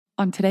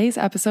on today's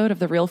episode of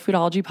the Real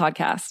Foodology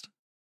podcast.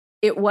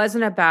 It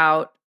wasn't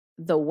about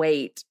the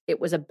weight.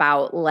 It was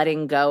about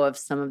letting go of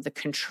some of the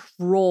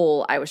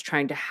control I was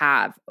trying to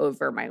have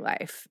over my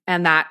life.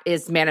 And that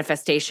is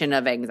manifestation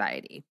of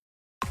anxiety.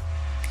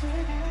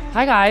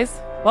 Hi,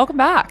 guys. Welcome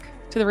back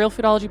to the Real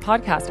Foodology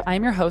podcast.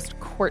 I'm your host,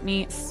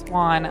 Courtney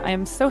Swan. I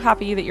am so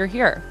happy that you're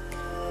here.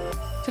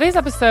 Today's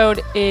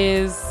episode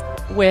is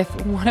with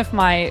one of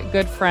my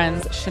good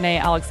friends, Chinae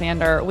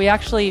Alexander. We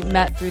actually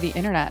met through the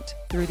internet,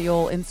 through the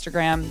old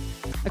Instagram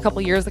a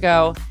couple years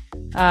ago,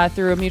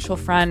 through a mutual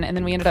friend. And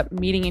then we ended up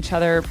meeting each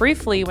other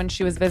briefly when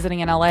she was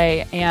visiting in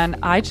LA. And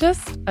I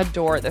just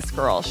adore this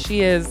girl. She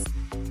is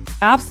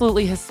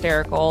absolutely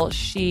hysterical.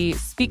 She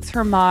speaks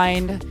her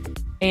mind.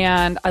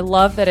 And I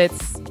love that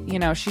it's,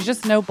 she's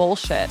just no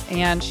bullshit.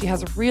 And she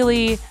has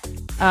really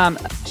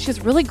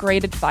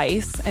great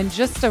advice and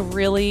just a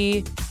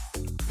really,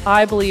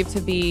 I believe,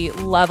 to be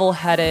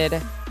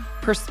level-headed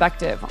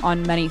perspective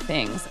on many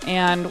things.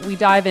 And we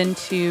dive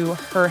into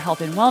her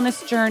health and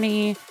wellness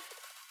journey.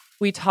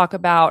 We talk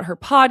about her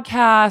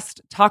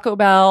podcast, Taco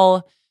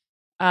Bell,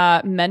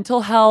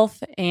 mental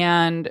health,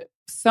 and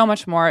so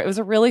much more. It was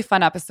a really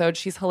fun episode.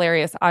 She's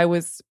hilarious. I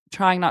was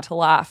trying not to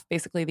laugh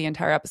basically the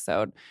entire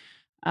episode.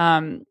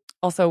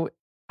 Also,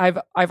 I've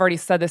already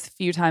said this a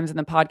few times in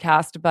the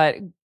podcast, but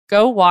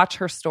go watch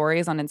her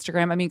stories on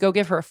Instagram. I mean, go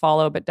give her a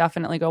follow, but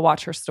definitely go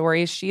watch her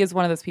stories. She is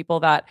one of those people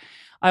that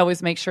I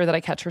always make sure that I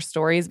catch her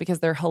stories because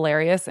they're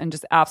hilarious and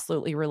just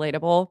absolutely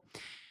relatable.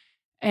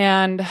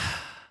 And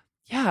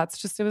yeah,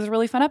 it was a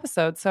really fun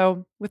episode.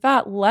 So with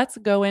that, let's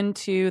go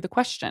into the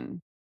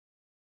question.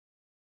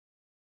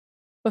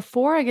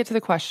 Before I get to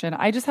the question,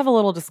 I just have a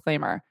little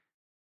disclaimer.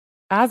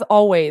 As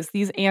always,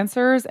 these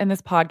answers in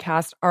this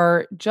podcast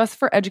are just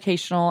for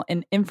educational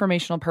and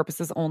informational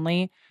purposes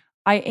only.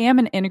 I am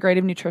an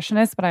integrative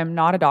nutritionist, but I'm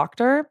not a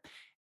doctor.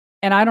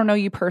 And I don't know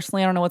you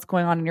personally. I don't know what's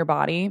going on in your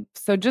body.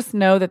 So just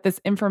know that this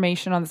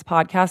information on this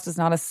podcast is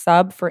not a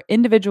sub for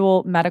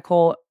individual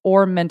medical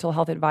or mental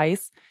health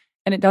advice.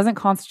 And it doesn't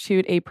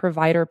constitute a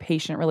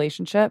provider-patient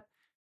relationship.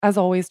 As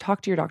always,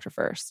 talk to your doctor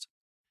first.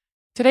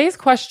 Today's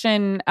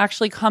question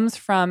actually comes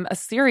from a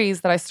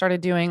series that I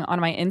started doing on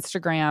my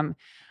Instagram.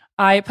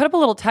 I put up a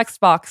little text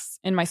box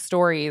in my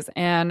stories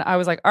and I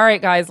was like, all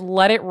right, guys,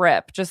 let it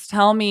rip. Just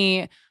tell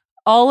me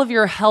all of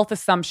your health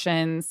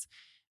assumptions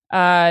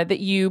that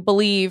you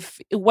believe,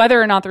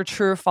 whether or not they're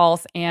true or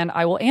false, and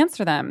I will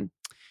answer them.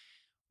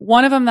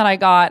 One of them that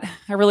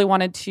I really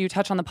wanted to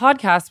touch on the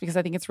podcast because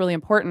I think it's really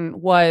important,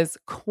 was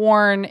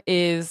corn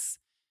is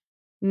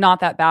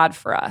not that bad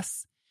for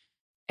us.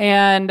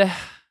 And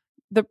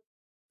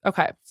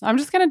okay, so I'm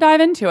just going to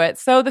dive into it.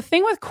 So the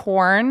thing with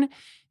corn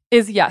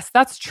is, yes,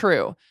 that's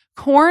true.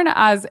 Corn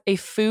as a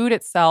food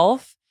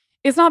itself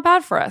is not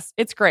bad for us.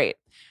 It's great.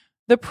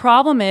 The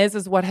problem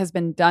is what has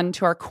been done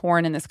to our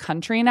corn in this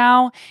country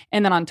now.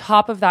 And then on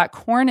top of that,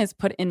 corn is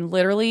put in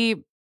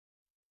literally,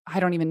 I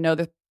don't even know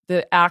the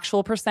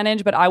actual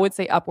percentage, but I would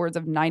say upwards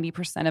of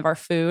 90% of our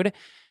food,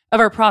 of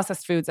our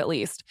processed foods at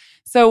least.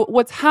 So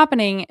what's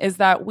happening is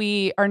that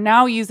we are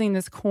now using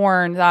this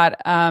corn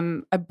that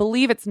I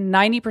believe it's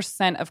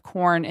 90% of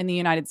corn in the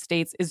United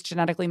States is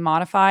genetically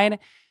modified.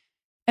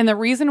 And the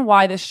reason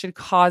why this should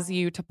cause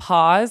you to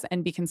pause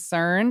and be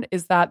concerned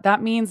is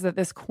that means that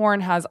this corn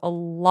has a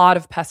lot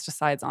of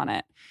pesticides on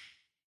it.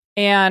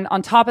 And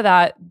on top of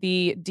that,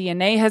 the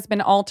DNA has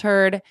been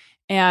altered.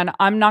 And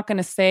I'm not going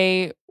to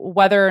say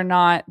whether or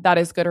not that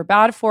is good or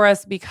bad for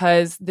us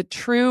because the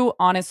true,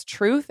 honest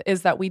truth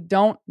is that we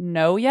don't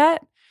know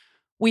yet.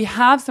 We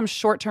have some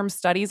short-term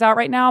studies out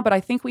right now, but I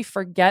think we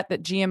forget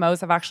that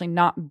GMOs have actually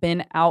not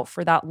been out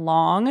for that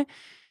long.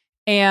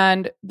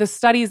 And the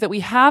studies that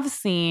we have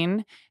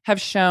seen have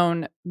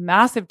shown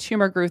massive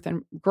tumor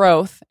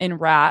growth in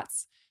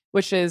rats,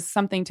 which is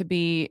something to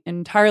be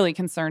entirely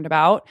concerned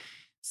about.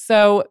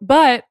 So,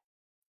 but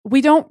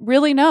we don't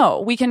really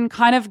know. We can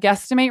kind of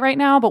guesstimate right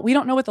now, but we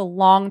don't know what the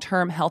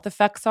long-term health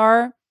effects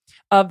are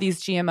of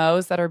these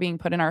GMOs that are being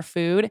put in our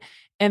food.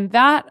 And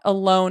that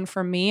alone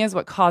for me is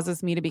what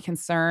causes me to be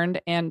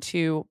concerned and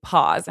to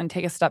pause and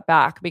take a step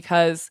back,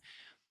 because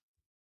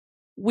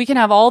we can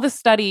have all the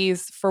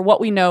studies for what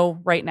we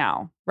know right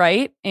now,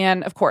 right?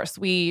 And of course,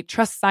 we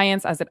trust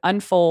science as it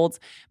unfolds,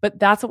 but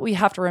that's what we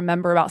have to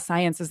remember about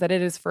science, is that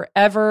it is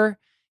forever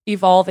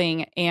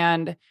evolving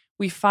and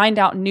we find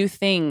out new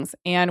things.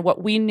 And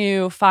what we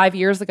knew 5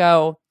 years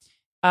ago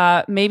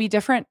may be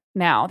different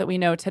now that we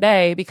know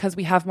today because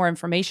we have more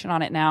information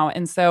on it now.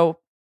 And so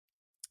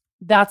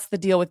that's the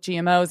deal with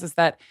GMOs, is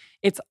that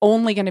it's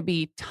only going to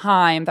be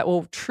time that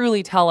will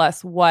truly tell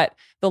us what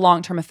the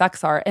long-term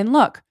effects are. And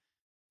look,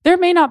 there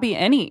may not be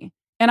any.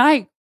 And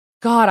I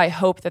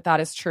hope that that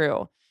is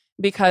true,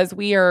 because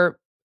we are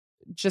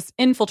just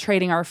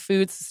infiltrating our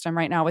food system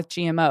right now with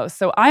GMOs.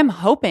 So I'm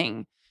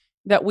hoping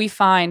that we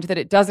find that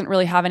it doesn't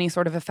really have any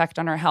sort of effect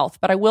on our health.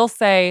 But I will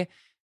say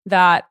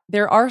that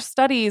there are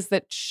studies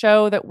that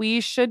show that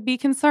we should be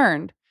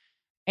concerned.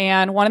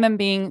 And one of them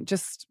being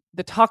just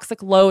the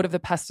toxic load of the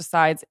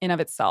pesticides in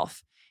of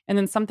itself. And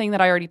then something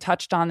that I already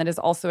touched on that is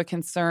also a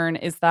concern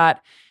is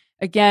that,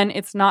 again,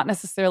 it's not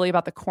necessarily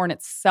about the corn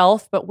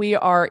itself, but we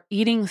are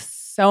eating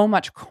so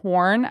much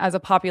corn as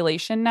a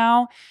population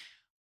now.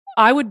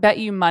 I would bet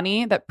you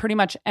money that pretty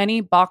much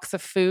any box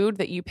of food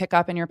that you pick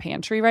up in your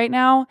pantry right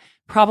now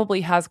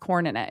probably has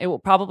corn in it. It will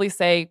probably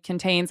say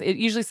it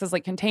usually says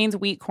like contains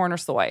wheat, corn, or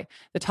soy.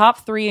 The top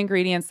 3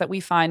 ingredients that we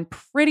find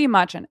pretty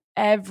much in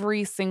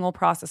every single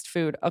processed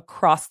food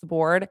across the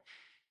board.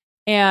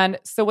 And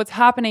so what's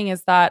happening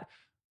is that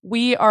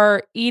we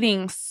are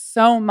eating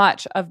so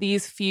much of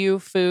these few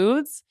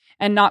foods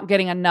and not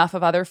getting enough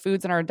of other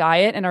foods in our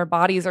diet. And our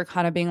bodies are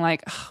kind of being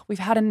like, we've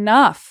had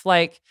enough.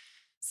 Like,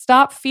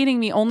 stop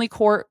feeding me only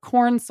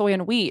corn, soy,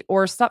 and wheat,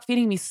 or stop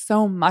feeding me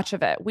so much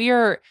of it. We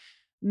are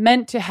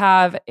meant to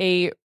have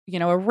a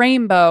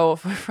rainbow,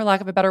 for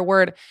lack of a better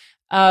word,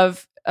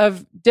 of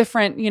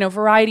different,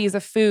 varieties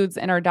of foods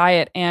in our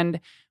diet. And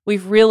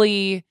we've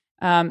really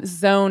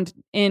zoned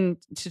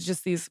into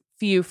just these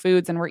few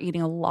foods, and we're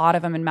eating a lot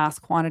of them in mass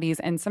quantities.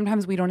 And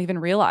sometimes we don't even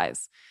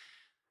realize.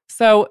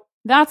 So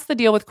that's the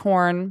deal with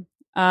corn.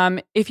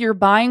 If you're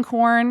buying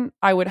corn,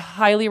 I would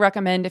highly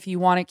recommend if you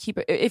want to keep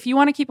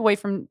away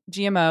from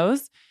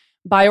GMOs,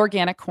 buy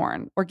organic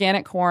corn.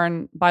 Organic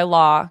corn by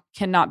law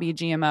cannot be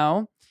GMO.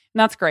 And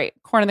that's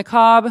great. Corn on the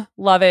cob,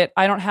 love it.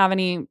 I don't have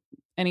any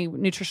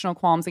nutritional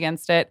qualms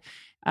against it.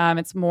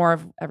 It's more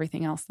of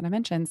everything else that I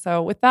mentioned.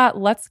 So with that,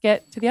 let's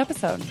get to the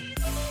episode.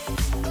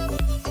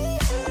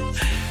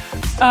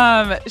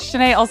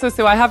 Chinae, also,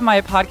 so I have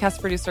my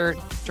podcast producer,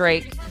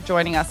 Drake,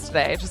 joining us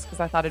today, just because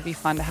I thought it'd be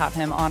fun to have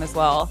him on as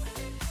well.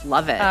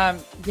 Love it.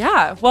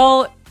 Yeah.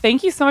 Well,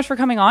 thank you so much for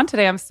coming on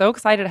today. I'm so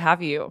excited to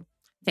have you.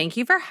 Thank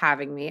you for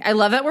having me. I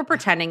love that we're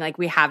pretending like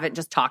we haven't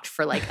just talked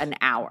for like an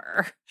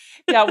hour.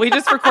 Yeah, we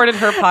just recorded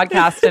her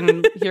podcast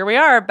and here we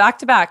are, back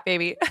to back,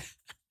 baby.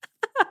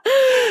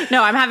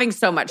 No, I'm having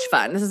so much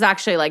fun. This is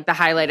actually like the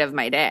highlight of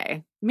my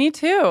day. Me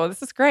too.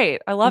 This is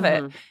great. I love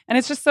it. And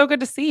it's just so good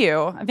to see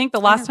you. I think the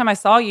last time I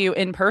saw you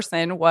in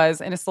person was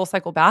in a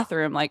SoulCycle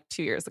bathroom like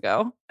 2 years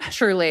ago.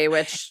 Truly,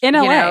 which, in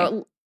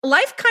LA.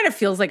 Life kind of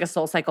feels like a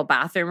SoulCycle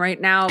bathroom right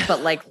now,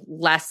 but like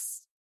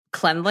less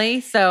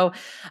cleanly. So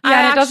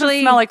yeah, it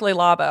doesn't smell like Le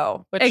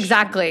Labo. Which,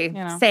 exactly.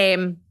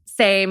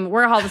 Same.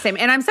 We're all the same.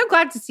 And I'm so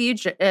glad to see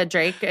you,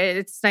 Drake.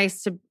 It's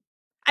nice to,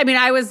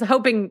 I was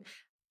hoping,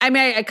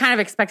 I kind of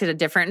expected a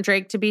different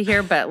Drake to be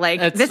here, but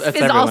like this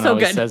is also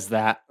good. Says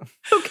that.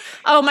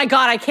 Oh my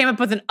God, I came up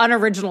with an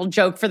unoriginal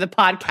joke for the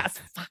podcast.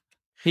 Fuck.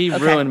 He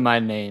ruined my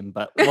name,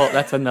 but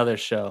that's another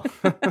show.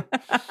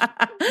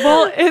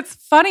 Well, it's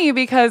funny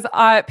because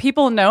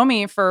people know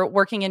me for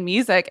working in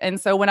music.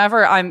 And so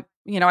whenever I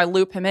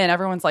loop him in,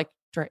 everyone's like,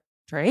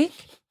 Drake?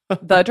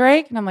 The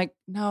Drake? And I'm like,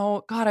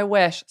 no, God, I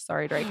wish.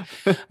 Sorry, Drake.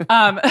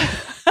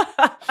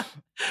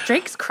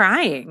 Drake's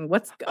crying.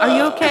 Are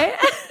you okay?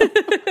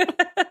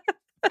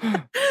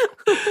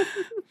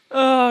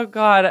 Oh,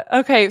 God.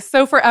 Okay.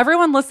 So for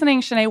everyone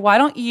listening, Chinae, why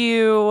don't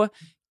you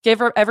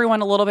give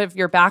everyone a little bit of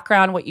your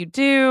background, what you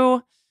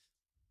do?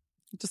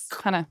 Just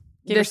kind of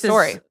give your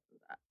story.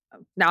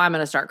 Now I'm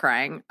going to start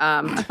crying.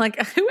 I'm like,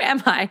 who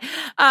am I?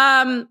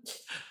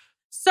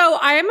 So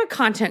I am a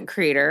content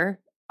creator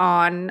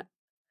on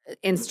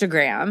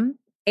Instagram,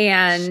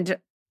 and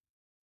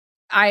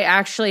I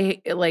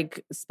actually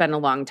like spent a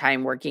long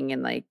time working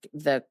in like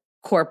the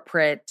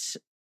corporate,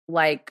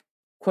 like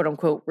quote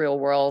unquote real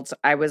world.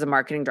 I was a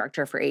marketing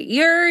director for 8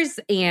 years,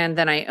 and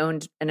then I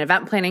owned an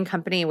event planning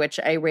company, which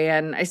I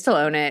ran. I still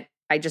own it.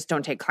 I just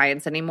don't take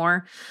clients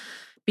anymore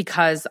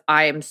because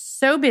I am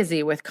so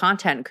busy with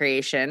content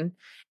creation.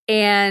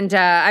 And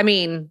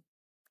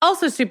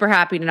also super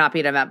happy to not be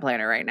an event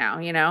planner right now,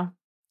 Yeah.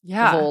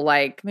 The whole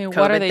like COVID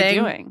what are they thing.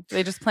 doing? Are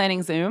they just planning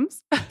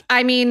Zooms?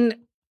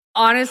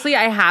 Honestly,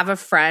 I have a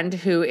friend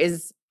who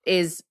is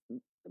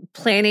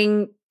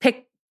planning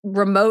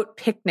remote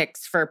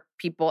picnics for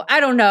people.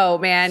 I don't know,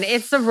 man.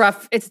 It's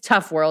a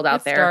tough world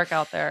out there. It's dark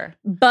out there.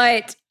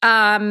 But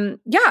so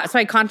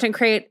I content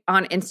create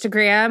on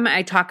Instagram.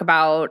 I talk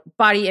about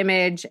body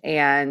image,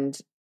 and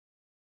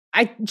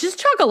I just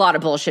talk a lot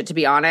of bullshit, to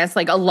be honest.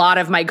 Like a lot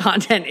of my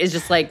content is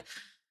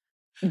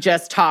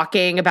just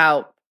talking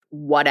about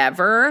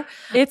whatever.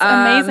 It's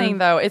amazing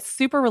though. It's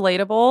super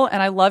relatable,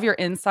 and I love your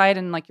insight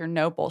and like your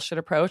no bullshit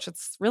approach.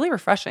 It's really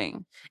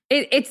refreshing.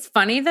 It's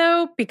funny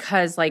though,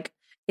 because like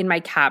in my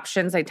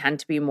captions, I tend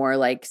to be more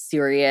like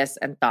serious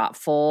and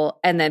thoughtful.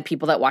 And then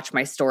people that watch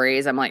my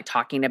stories, I'm like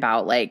talking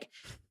about like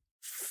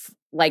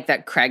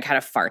that Craig had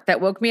a fart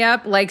that woke me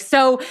up. Like,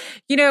 so,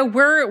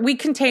 we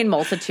contain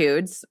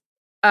multitudes.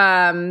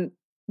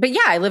 But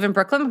yeah, I live in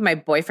Brooklyn with my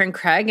boyfriend,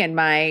 Craig, and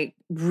my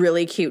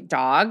really cute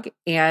dog,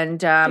 and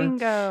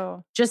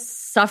Bingo.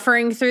 Just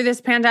suffering through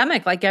this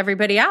pandemic like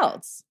everybody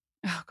else.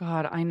 Oh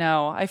God, I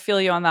know. I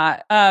feel you on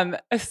that.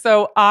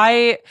 So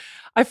I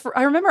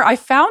remember I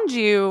found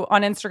you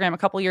on Instagram a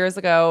couple years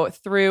ago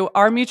through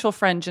our mutual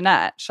friend,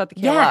 Jeanette. Shut the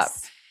Kale Up.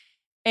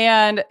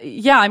 And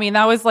yeah, I mean,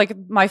 that was like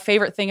my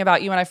favorite thing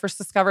about you when I first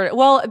discovered it.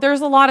 Well,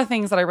 there's a lot of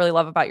things that I really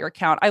love about your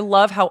account. I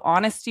love how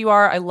honest you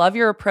are. I love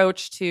your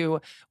approach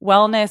to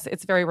wellness.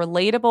 It's very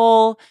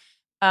relatable.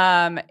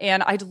 And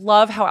I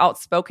love how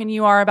outspoken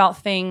you are about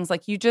things.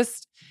 Like you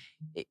just,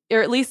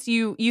 or at least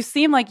you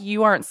seem like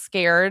you aren't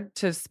scared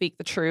to speak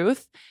the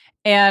truth.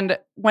 And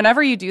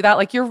whenever you do that,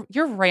 like your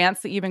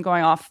rants that you've been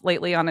going off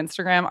lately on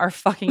Instagram are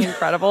fucking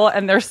incredible.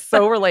 And they're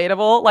so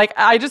relatable. Like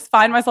I just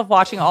find myself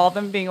watching all of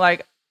them being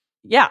like,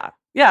 yeah,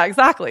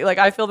 exactly. Like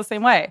I feel the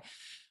same way.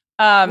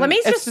 Let me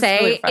just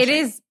say,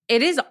 really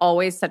it is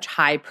always such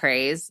high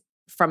praise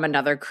from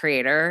another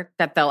creator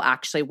that they'll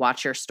actually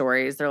watch your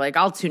stories. They're like,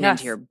 I'll tune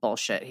into your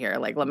bullshit here.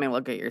 Like, let me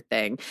look at your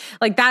thing.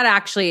 Like that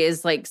actually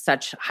is like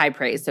such high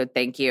praise. So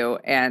thank you.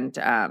 And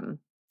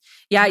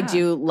I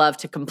do love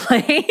to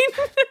complain.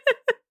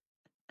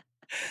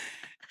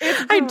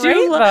 I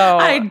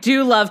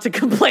do love to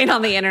complain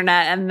on the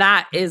internet, and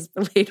that is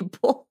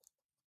relatable.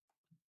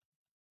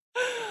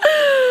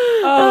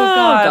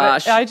 Oh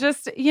gosh. I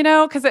just,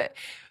 because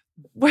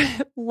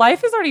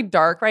life is already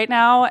dark right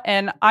now,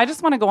 and I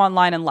just want to go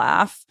online and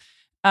laugh,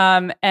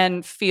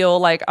 and feel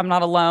like I'm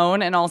not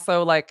alone, and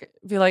also like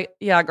be like,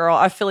 yeah, girl,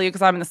 I feel you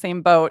because I'm in the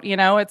same boat.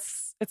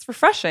 It's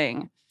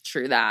refreshing.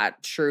 True that.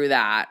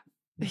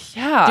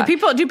 Yeah.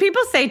 Do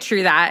people say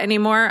true that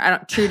anymore?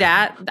 True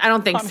dat? I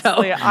don't think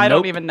Honestly, so. I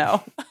don't even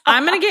know.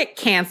 I'm gonna get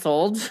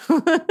canceled.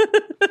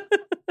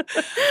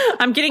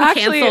 I'm getting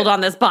canceled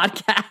on this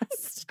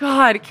podcast.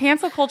 God,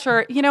 cancel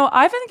culture.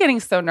 I've been getting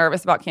so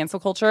nervous about cancel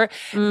culture.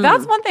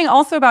 That's one thing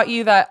also about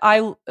you that I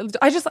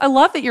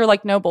love that you're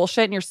like no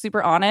bullshit and you're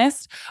super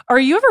honest. Are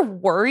you ever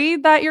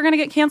worried that you're going to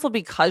get canceled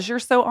because you're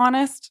so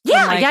honest?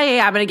 Yeah.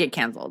 I'm going to get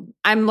canceled.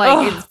 I'm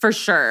like, it's for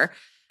sure.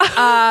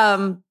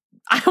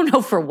 I don't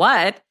know for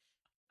what,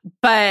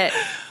 but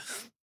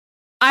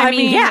I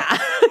mean,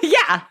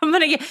 yeah, I'm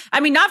going to get,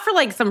 not for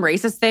like some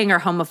racist thing or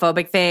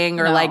homophobic thing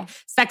or like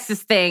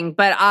sexist thing,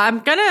 but I'm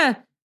going to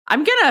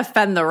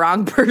offend the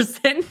wrong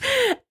person.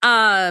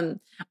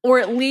 Or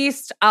at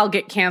least I'll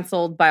get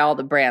canceled by all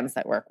the brands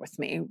that work with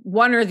me.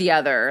 One or the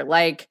other.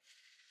 Like,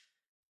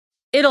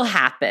 it'll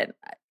happen.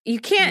 You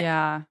can't.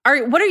 Yeah.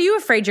 What are you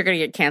afraid you're going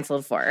to get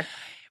canceled for?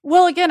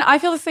 Well, again, I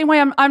feel the same way.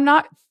 I'm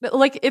not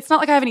like, it's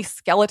not like I have any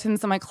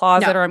skeletons in my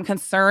closet or I'm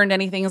concerned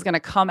anything is going to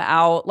come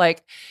out.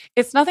 Like,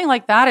 it's nothing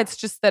like that. It's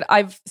just that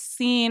I've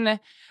seen.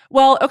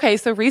 Well, okay,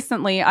 so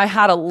recently I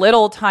had a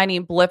little tiny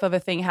blip of a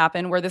thing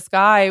happen where this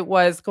guy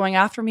was going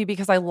after me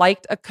because I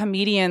liked a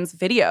comedian's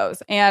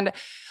videos. And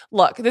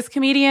look, this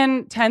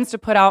comedian tends to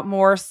put out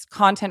more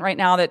content right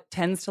now that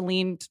tends to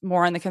lean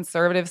more on the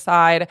conservative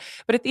side.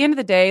 But at the end of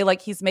the day,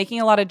 like he's making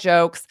a lot of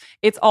jokes.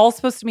 It's all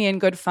supposed to be in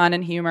good fun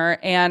and humor.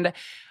 And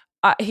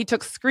he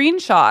took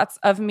screenshots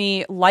of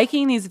me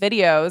liking these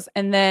videos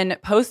and then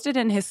posted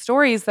in his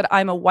stories that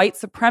I'm a white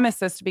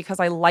supremacist because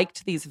I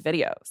liked these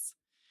videos.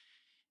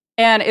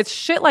 And it's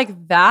shit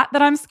like that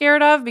I'm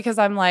scared of because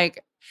I'm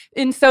like,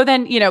 and so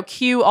then,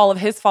 cue all of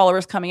his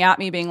followers coming at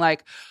me being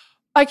like,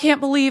 I can't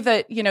believe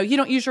that, you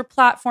don't use your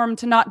platform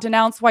to not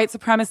denounce white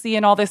supremacy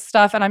and all this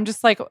stuff. And I'm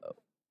just like,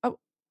 oh,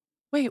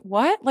 wait,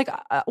 what? Like,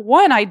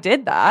 one, I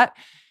did that.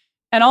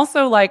 And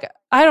also like,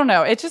 I don't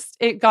know.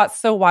 It got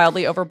so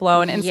wildly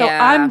overblown. And so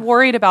I'm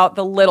worried about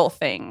the little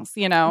things,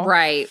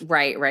 Right.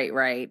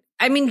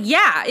 I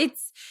mean,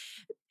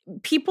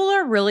 people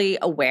are really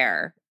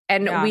aware.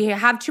 And we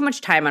have too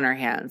much time on our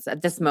hands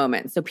at this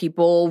moment. So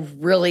people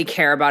really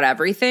care about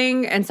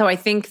everything. And so I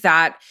think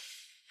that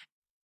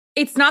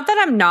it's not that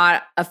I'm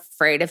not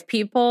afraid of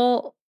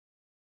people.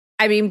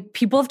 I mean,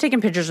 people have taken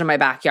pictures of my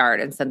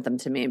backyard and sent them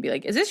to me and be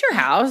like, is this your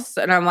house?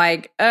 And I'm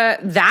like, that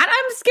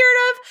I'm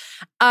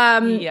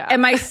scared of.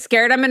 Am I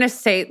scared? I'm going to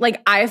say,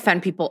 like, I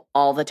offend people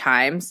all the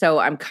time. So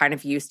I'm kind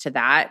of used to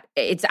that.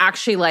 It's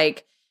actually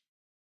like,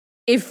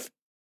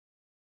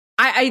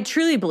 I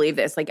truly believe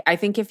this. Like, I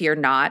think if you're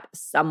not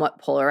somewhat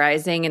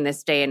polarizing in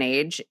this day and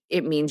age,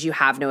 it means you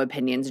have no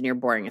opinions and you're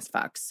boring as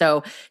fuck.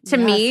 So to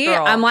me,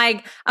 girl. I'm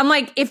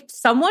like, if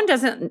someone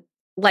doesn't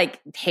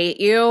like hate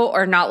you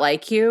or not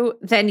like you,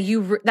 then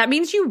that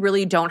means you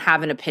really don't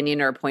have an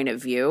opinion or a point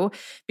of view.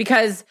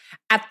 Because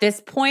at this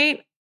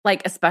point,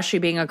 like, especially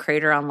being a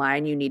creator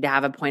online, you need to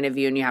have a point of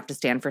view and you have to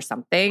stand for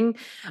something.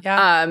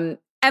 Yeah.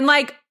 And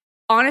like,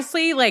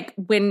 honestly, like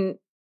when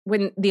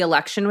the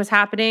election was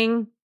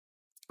happening,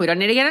 we don't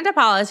need to get into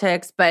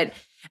politics, but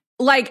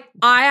like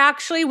I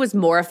actually was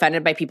more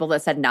offended by people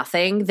that said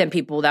nothing than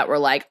people that were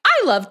like,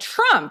 I love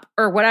Trump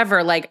or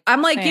whatever. Like,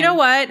 I'm like, you know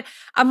what?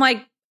 I'm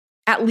like,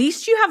 at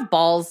least you have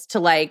balls to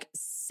like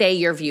say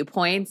your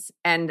viewpoints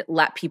and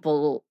let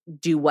people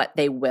do what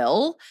they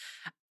will.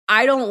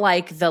 I don't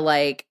like the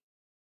like,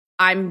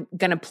 I'm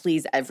going to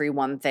please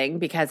everyone thing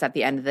because at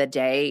the end of the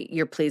day,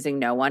 you're pleasing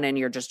no one and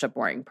you're just a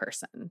boring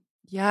person.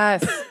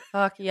 Yes.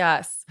 Fuck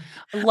yes.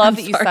 I love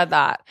that you said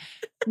that.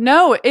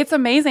 No, it's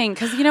amazing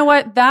because you know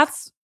what?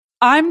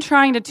 I'm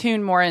trying to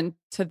tune more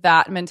into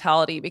that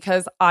mentality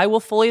because I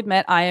will fully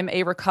admit I am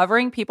a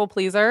recovering people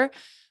pleaser.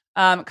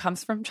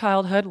 Comes from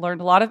childhood,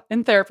 learned a lot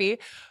in therapy.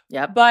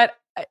 Yep. But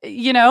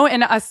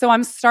So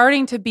I'm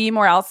starting to be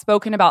more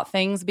outspoken about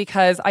things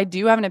because I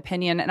do have an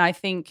opinion. And I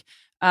think,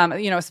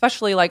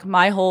 especially like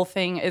my whole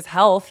thing is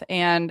health,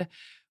 and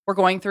we're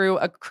going through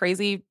a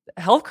crazy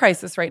health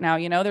crisis right now.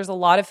 There's a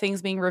lot of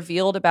things being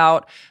revealed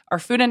about our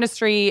food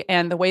industry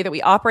and the way that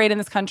we operate in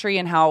this country,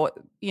 and how,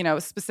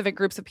 specific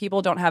groups of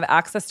people don't have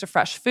access to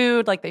fresh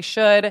food like they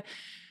should.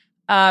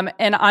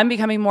 And I'm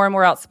becoming more and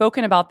more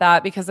outspoken about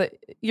that because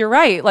you're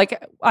right.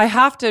 Like I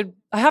have to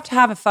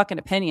have a fucking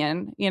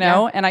opinion,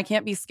 and I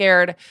can't be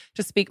scared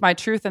to speak my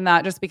truth in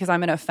that just because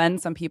I'm going to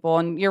offend some people.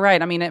 And you're right.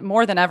 I mean,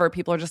 more than ever,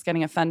 people are just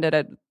getting offended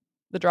at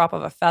the drop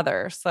of a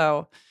feather.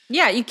 So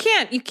yeah, you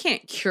can't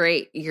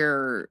curate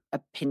your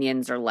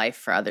opinions or life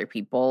for other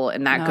people.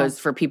 And that goes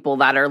for people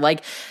that are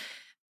like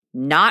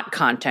not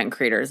content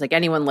creators, like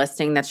anyone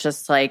listening that's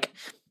just like,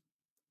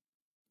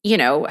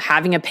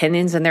 having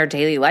opinions in their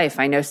daily life.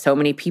 I know so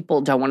many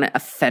people don't want to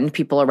offend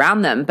people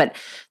around them. But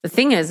the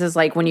thing is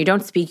like when you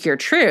don't speak your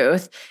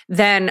truth,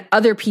 then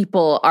other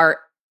people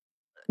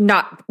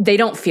they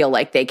don't feel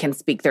like they can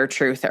speak their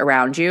truth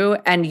around you.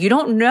 And you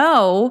don't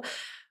know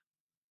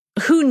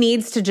who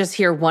needs to just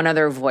hear one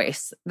other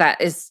voice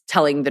that is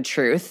telling the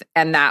truth.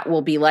 And that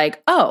will be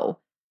like, oh,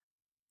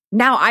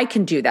 now I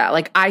can do that.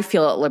 Like I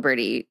feel at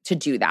liberty to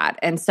do that.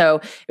 And so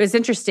it was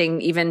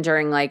interesting, even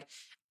during like,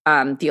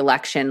 the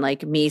election,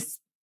 like me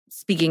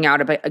speaking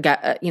out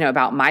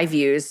about my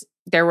views,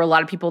 there were a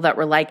lot of people that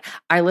were like,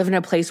 I live in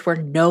a place where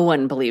no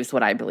one believes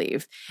what I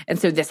believe. And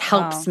so this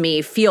helps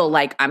me feel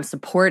like I'm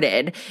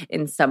supported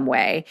in some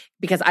way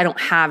because I don't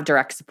have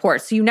direct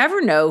support. So you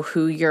never know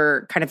who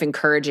you're kind of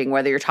encouraging,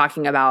 whether you're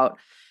talking about,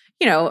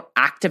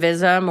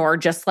 activism or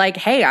just like,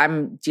 hey,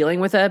 I'm dealing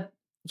with a,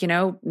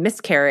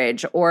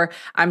 miscarriage, or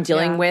I'm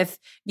dealing with,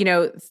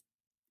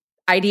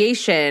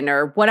 ideation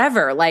or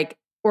whatever, like,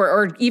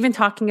 or even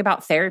talking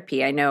about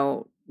therapy. I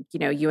know,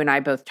 you and I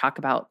both talk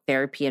about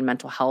therapy and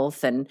mental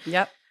health, and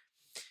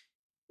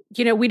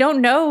we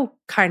don't know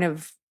kind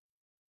of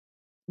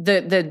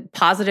the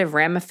positive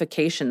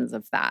ramifications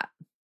of that.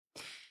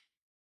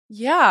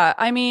 Yeah,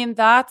 I mean,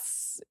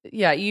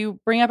 you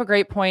bring up a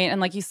great point. And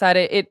like you said,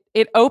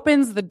 it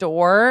opens the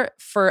door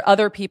for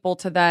other people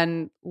to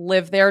then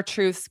live their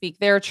truth, speak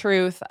their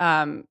truth,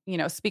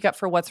 speak up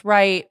for what's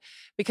right,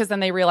 because then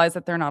they realize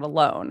that they're not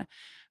alone.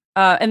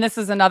 And this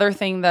is another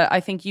thing that I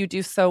think you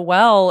do so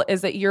well,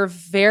 is that you're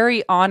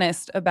very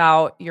honest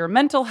about your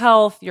mental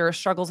health, your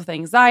struggles with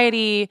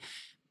anxiety,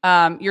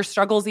 your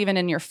struggles even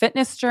in your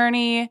fitness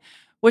journey,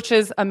 which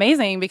is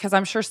amazing because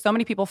I'm sure so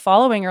many people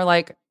following are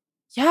like,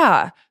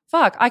 yeah,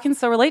 fuck, I can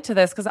so relate to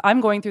this because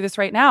I'm going through this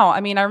right now. I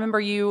mean, I remember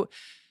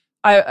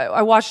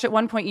I watched at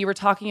one point you were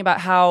talking about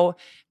how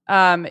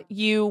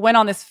you went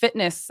on this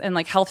fitness and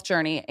like health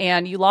journey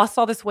and you lost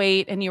all this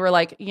weight, and you were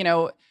like,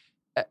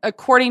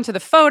 according to the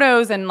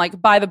photos and like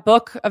by the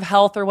book of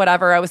health or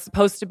whatever, I was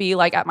supposed to be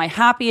like at my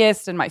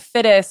happiest and my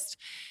fittest.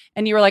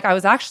 And you were like, I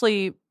was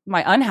actually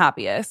my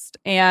unhappiest.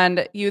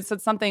 And you had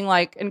said something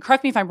like, and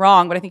correct me if I'm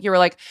wrong, but I think you were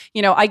like,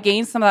 I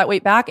gained some of that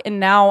weight back and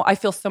now I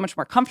feel so much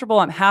more comfortable.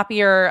 I'm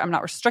happier. I'm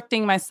not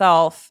restricting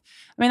myself.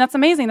 I mean, that's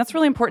amazing. That's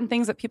really important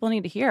things that people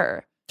need to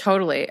hear.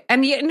 Totally.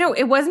 And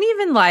it wasn't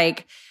even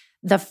like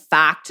the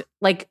fact,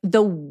 like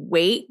the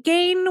weight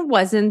gain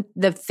wasn't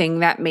the thing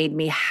that made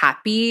me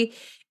happy.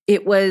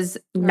 It was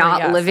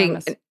not living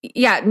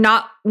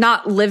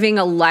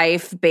a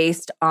life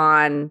based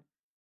on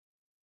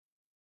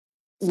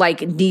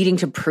like needing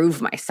to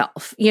prove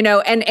myself,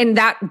 and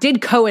that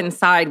did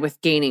coincide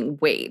with gaining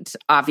weight,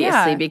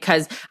 obviously,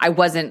 because I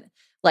wasn't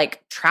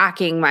like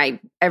tracking my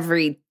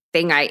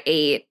everything I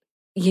ate,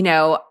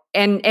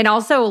 and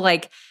also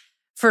like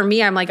for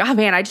me, I'm like, oh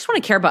man, I just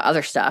want to care about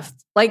other stuff.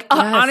 Like,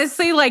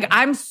 honestly, like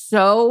I'm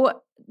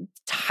so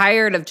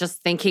tired of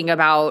just thinking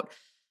about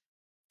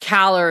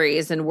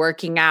calories and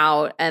working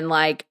out and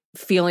like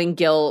feeling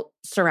guilt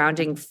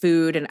surrounding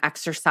food and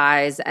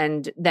exercise,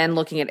 and then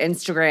looking at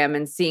Instagram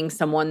and seeing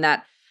someone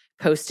that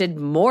posted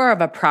more of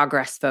a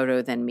progress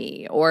photo than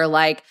me, or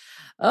like,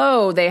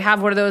 oh, they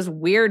have one of those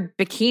weird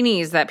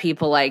bikinis that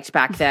people liked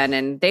back then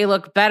and they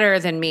look better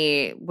than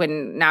me.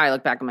 When now I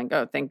look back, I'm like,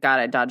 oh, thank God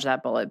I dodged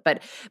that bullet.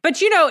 But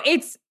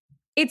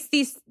it's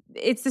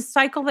this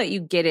cycle that you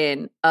get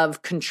in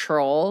of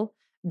control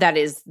that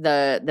is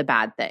the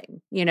bad thing.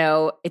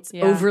 It's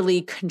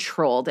overly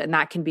controlled, and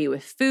that can be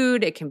with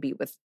food. It can be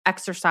with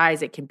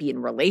exercise. It can be in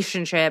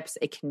relationships.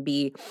 It can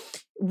be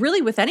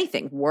really with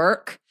anything,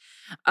 work.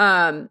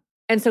 And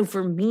so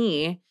for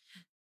me,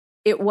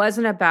 it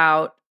wasn't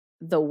about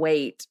the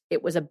weight.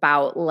 It was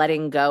about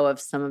letting go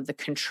of some of the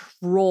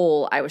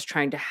control I was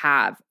trying to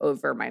have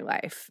over my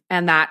life.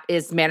 And that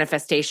is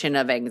manifestation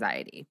of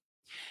anxiety.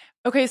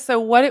 Okay. So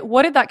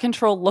what did that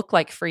control look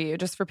like for you?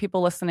 Just for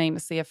people listening to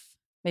see if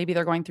maybe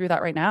they're going through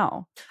that right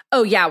now.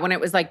 Oh, yeah. When it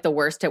was like the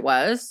worst it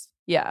was.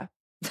 Yeah.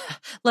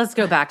 Let's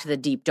go back to the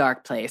deep,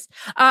 dark place.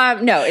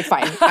 No, it's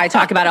fine. I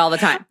talk about it all the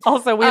time.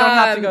 Also, we don't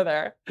have to go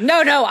there.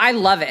 No, I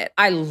love it.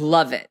 I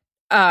love it.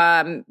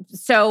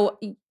 So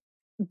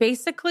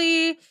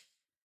basically,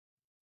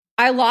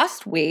 I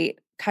lost weight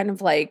kind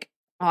of like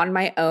on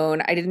my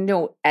own. I didn't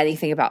know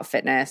anything about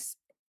fitness.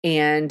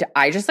 And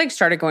I just like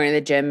started going to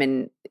the gym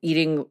and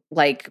eating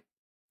like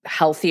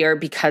healthier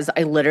because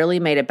I literally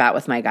made a bet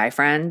with my guy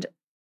friend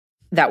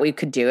that we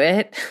could do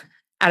it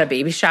at a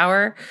baby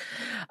shower.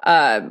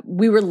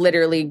 We were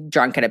literally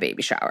drunk at a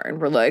baby shower and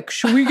we're like,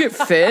 should we get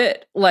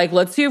fit? Like,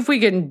 let's see if we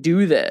can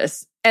do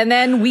this. And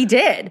then we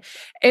did.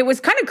 It was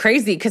kind of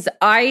crazy because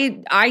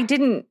I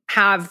didn't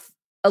have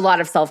a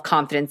lot of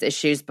self-confidence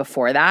issues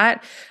before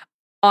that.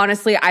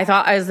 Honestly, I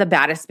thought I was the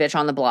baddest bitch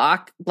on the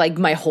block, like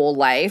my whole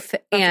life.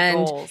 That's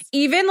and goals.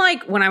 Even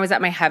like when I was at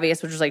my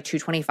heaviest, which was like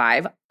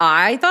 225,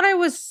 I thought I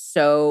was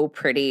so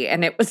pretty.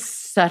 And it was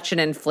such an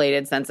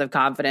inflated sense of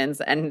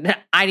confidence. And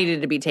I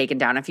needed to be taken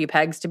down a few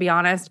pegs, to be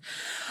honest.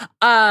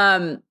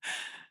 Oh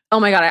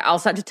my God, I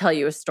also had to tell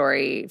you a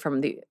story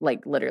from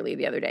literally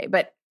the other day.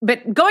 But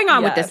going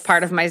on with this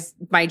part of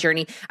my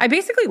journey, I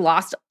basically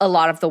lost a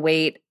lot of the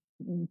weight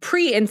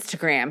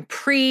pre-Instagram,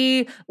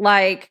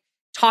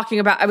 talking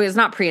about, I mean, it's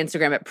not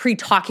pre-Instagram, but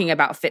pre-talking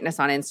about fitness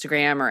on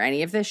Instagram or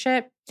any of this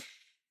shit.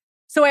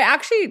 So I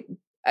actually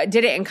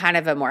did it in kind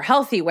of a more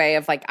healthy way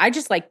of like, I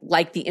just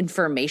like the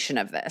information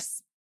of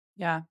this.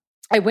 Yeah.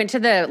 I went to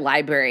the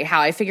library,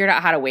 how I figured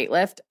out how to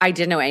weightlift. I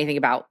didn't know anything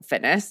about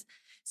fitness.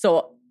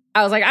 So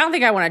I was like, I don't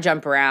think I want to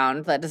jump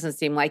around. That doesn't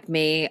seem like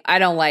me. I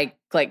don't like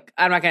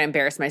I'm not going to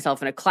embarrass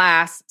myself in a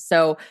class.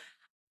 So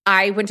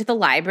I went to the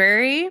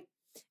library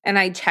and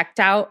I checked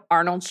out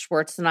Arnold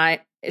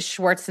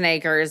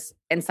Schwarzenegger's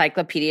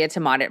Encyclopedia to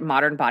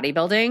Modern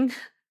Bodybuilding.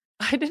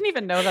 I didn't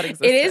even know that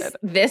existed.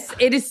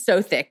 It is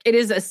so thick. It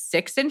is a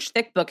 6-inch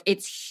thick book.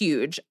 It's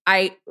huge.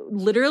 I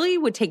literally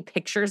would take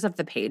pictures of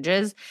the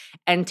pages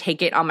and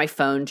take it on my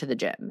phone to the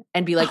gym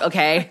and be like,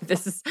 okay,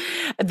 this is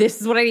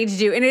what I need to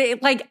do. And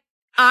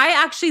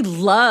I actually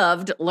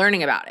loved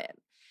learning about it.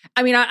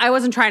 I mean, I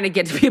wasn't trying to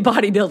get to be a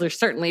bodybuilder,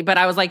 certainly, but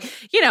I was like,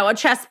 a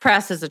chest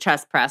press is a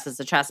chest press is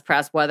a chest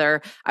press,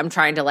 whether I'm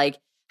trying to like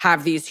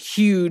have these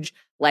huge,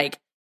 like,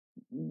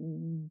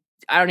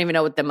 I don't even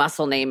know what the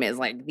muscle name is,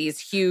 like these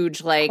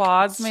huge, like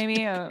quads,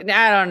 maybe.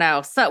 I don't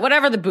know. So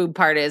whatever the boob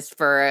part is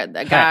for a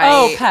guy.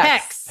 Oh,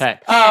 pecs.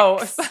 Pecs.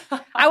 Oh,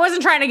 I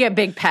wasn't trying to get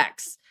big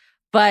pecs,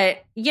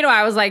 but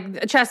I was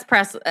like a chest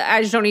press.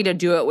 I just don't need to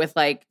do it with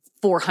like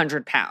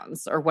 400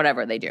 pounds or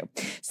whatever they do.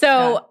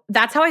 So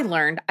That's how I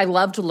learned. I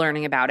loved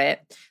learning about it.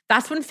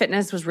 That's when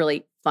fitness was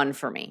really fun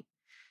for me.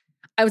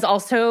 I was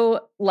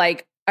also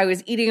like, I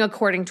was eating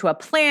according to a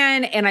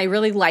plan, and I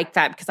really liked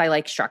that because I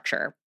like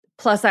structure.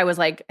 Plus, I was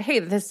like, hey,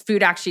 this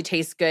food actually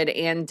tastes good,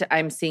 and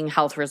I'm seeing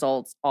health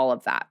results, all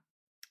of that.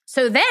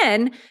 So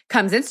then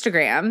comes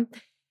Instagram,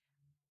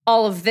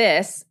 all of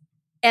this,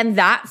 and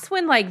that's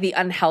when like the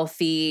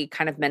unhealthy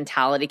kind of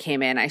mentality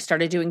came in. I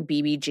started doing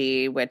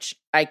BBG, which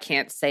I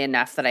can't say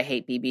enough that I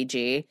hate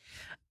BBG.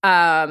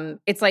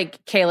 It's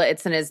like Kayla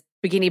Itson is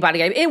Bikini Body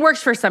Guide. It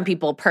works for some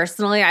people.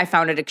 Personally, I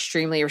found it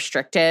extremely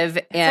restrictive.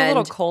 It's a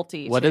little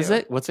culty. What is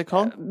it? What's it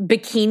called?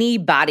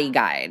 Bikini Body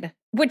Guide.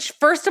 Which,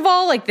 first of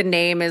all, like the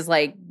name is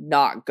like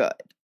not good.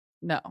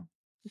 No.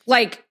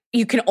 Like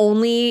you can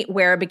only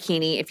wear a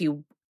bikini if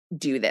you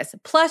do this.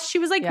 Plus, she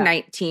was like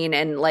 19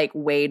 and like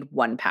weighed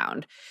 1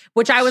 pound,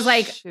 which I was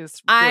like,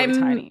 she's really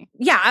tiny.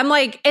 Yeah, I'm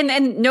like,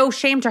 and no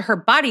shame to her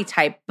body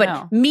type,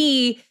 but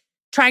me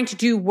trying to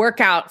do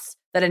workouts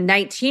that a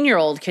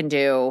 19-year-old can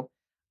do,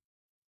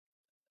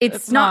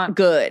 it's not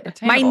good.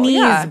 Attainable. My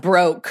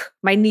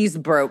knees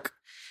broke.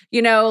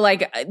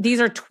 Like these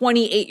are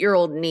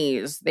 28-year-old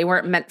knees. They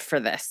weren't meant for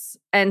this.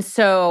 And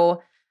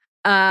so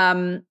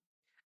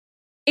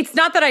it's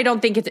not that I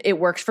don't think it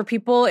works for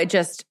people. It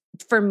just,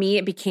 for me,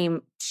 it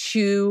became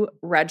too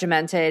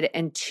regimented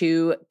and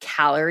too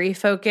calorie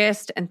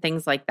focused and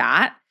things like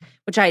that,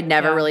 which I had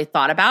never really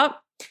thought about.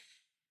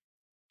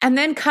 And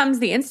then comes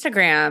the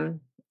Instagram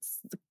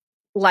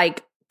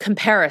like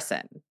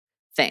comparison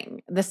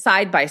thing, the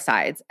side by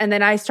sides. And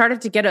then I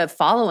started to get a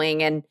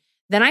following, and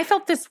then I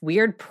felt this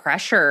weird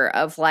pressure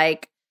of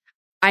like,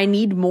 I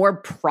need more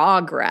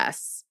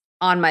progress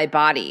on my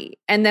body.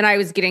 And then I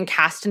was getting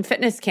cast in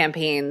fitness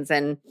campaigns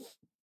and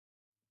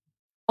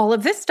all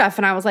of this stuff.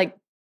 And I was like,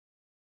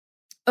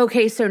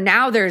 okay, so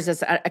now there's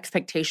this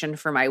expectation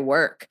for my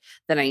work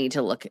that I need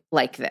to look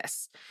like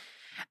this.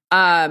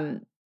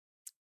 And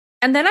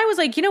then I was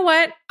like, you know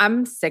what?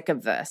 I'm sick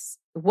of this.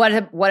 What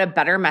a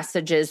better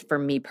message is for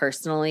me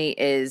personally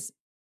is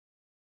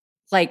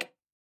like,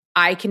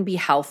 I can be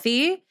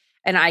healthy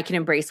and I can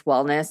embrace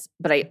wellness,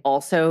 but I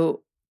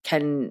also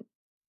can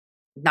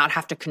not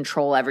have to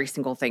control every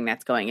single thing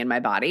that's going in my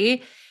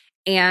body.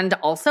 And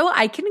also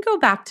I can go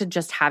back to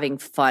just having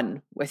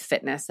fun with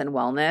fitness and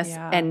wellness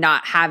and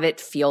not have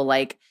it feel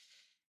like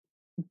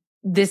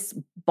this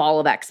ball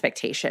of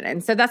expectation.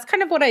 And so that's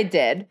kind of what I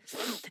did.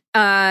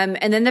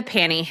 And then the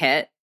panty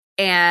hit,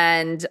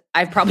 and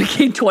I've probably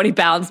gained 20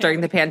 pounds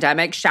during the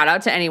pandemic. Shout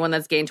out to anyone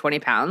that's gained 20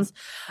 pounds.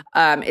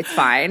 It's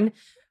fine.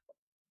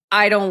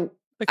 The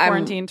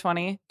quarantine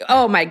 20.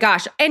 Oh my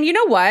gosh. And you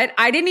know what?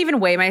 I didn't even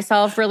weigh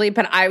myself really,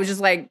 but I was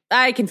just like,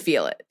 I can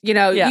feel it,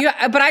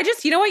 but I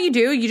just, you know what you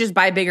do? You just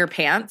buy bigger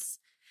pants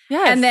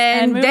Yes. And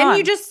then on.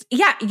 you just,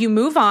 you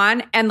move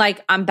on. And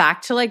like, I'm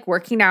back to like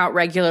working out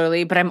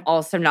regularly, but I'm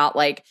also not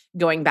like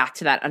going back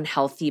to that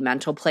unhealthy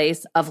mental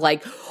place of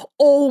like,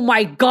 oh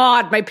my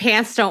God, my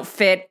pants don't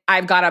fit.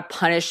 I've got to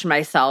punish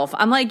myself.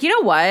 I'm like, you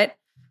know what?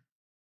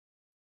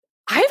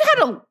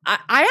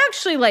 I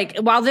actually like,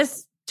 while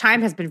this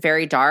time has been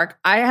very dark,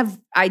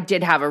 I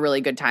did have a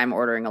really good time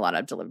ordering a lot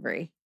of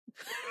delivery.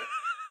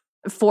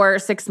 For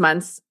 6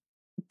 months,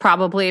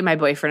 probably my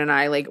boyfriend and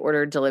I like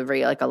ordered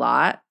delivery like a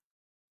lot.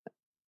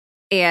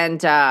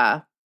 And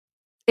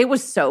it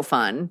was so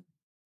fun.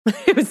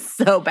 It was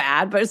so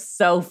bad, but it's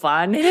so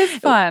fun. It is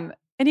fun.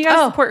 And you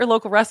got to support your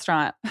local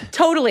restaurant.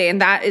 Totally.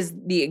 And that is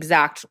the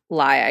exact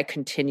lie I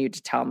continue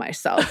to tell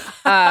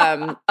myself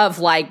of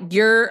like,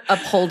 you're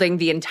upholding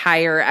the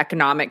entire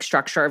economic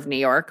structure of New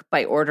York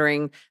by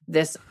ordering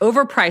this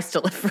overpriced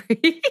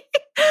delivery.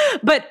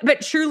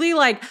 But truly,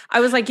 like, I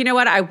was like, you know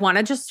what? I want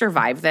to just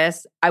survive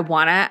this. I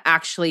want to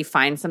actually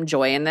find some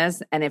joy in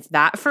this. And if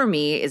that for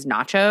me is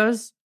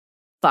nachos,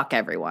 fuck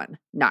everyone.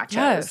 Nachos.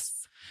 Yes.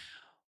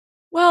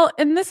 Well,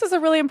 and this is a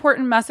really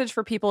important message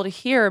for people to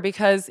hear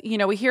because, you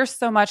know, we hear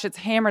so much, it's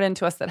hammered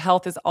into us that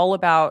health is all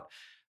about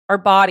our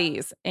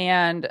bodies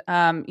and,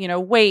 you know,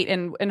 weight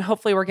and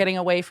hopefully we're getting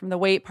away from the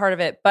weight part of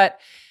it.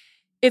 But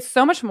it's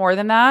so much more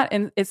than that.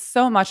 And it's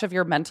so much of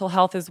your mental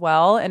health as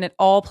well. And it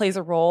all plays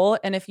a role.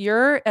 And if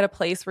you're at a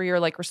place where you're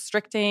like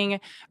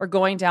restricting or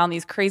going down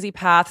these crazy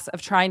paths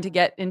of trying to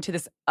get into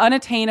this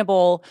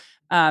unattainable,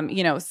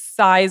 you know,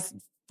 size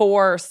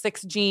 4 or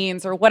 6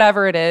 jeans or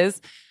whatever it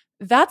is,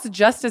 that's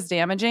just as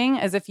damaging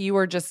as if you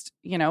were just,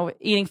 you know,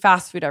 eating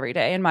fast food every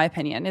day, in my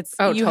opinion. It's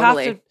you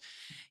totally. have to,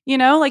 you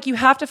know, like you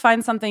have to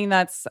find something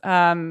that's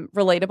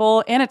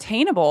relatable and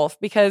attainable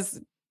because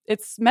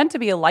it's meant to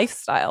be a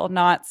lifestyle,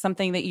 not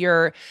something that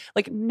you're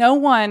like no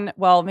one,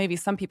 well, maybe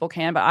some people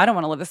can, but I don't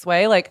want to live this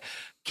way, like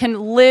can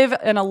live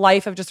in a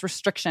life of just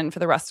restriction for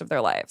the rest of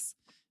their lives.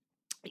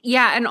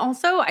 Yeah. And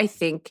also I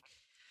think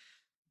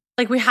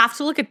like we have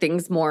to look at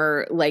things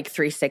more like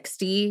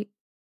 360.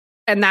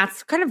 And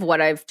that's kind of what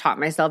I've taught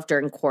myself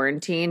during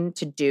quarantine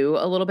to do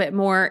a little bit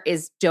more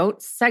is don't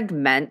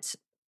segment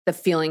the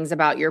feelings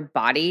about your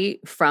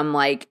body from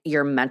like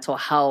your mental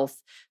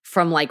health,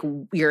 from like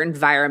your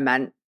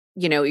environment,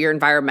 you know, your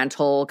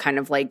environmental kind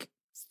of like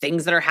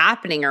things that are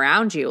happening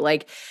around you.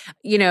 Like,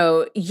 you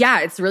know, yeah,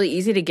 it's really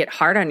easy to get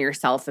hard on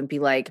yourself and be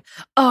like,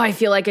 oh, I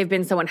feel like I've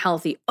been so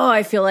unhealthy. Oh,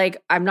 I feel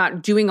like I'm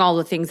not doing all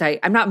the things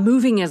I'm not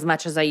moving as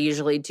much as I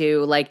usually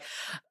do. Like,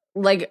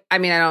 I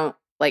mean, I don't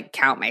like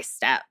count my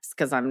steps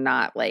because I'm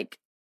not like,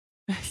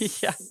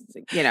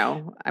 you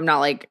know, I'm not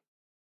like,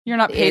 you're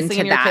not pacing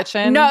in your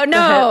kitchen. No.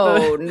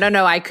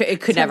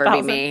 It could never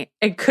be me.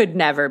 It could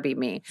never be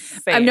me.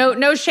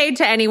 No shade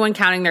to anyone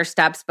counting their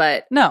steps,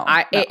 but no.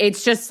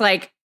 It's just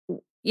like,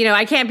 you know,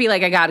 I can't be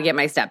like, I got to get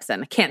my steps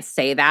in. I can't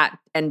say that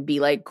and be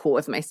like cool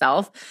with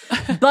myself.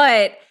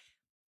 But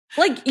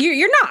like,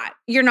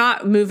 you're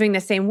not moving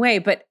the same way.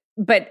 But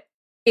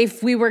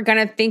if we were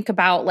going to think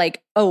about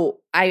like, oh,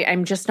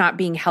 I'm just not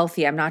being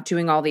healthy. I'm not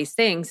doing all these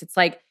things. It's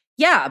like,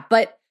 yeah,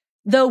 but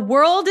the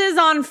world is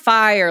on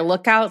fire.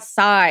 Look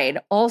outside.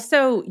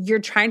 Also, you're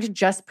trying to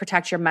just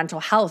protect your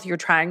mental health. You're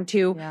trying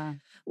to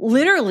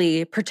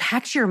literally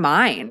protect your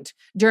mind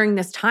during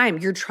this time.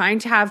 You're trying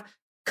to have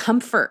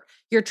comfort.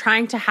 You're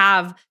trying to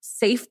have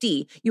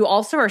safety. You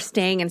also are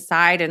staying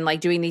inside and like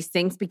doing these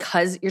things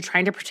because you're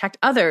trying to protect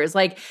others.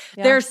 Like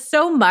there's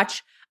so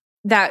much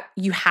that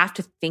you have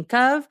to think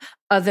of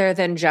other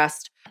than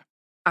just,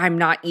 I'm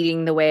not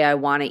eating the way I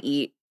want to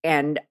eat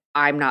and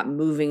I'm not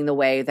moving the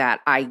way that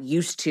I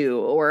used to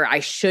or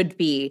I should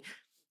be.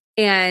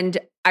 And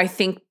I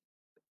think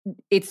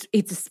it's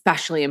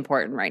especially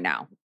important right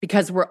now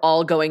because we're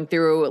all going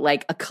through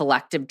like a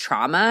collective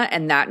trauma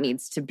and that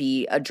needs to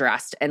be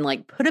addressed and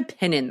like put a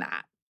pin in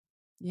that.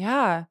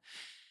 Yeah.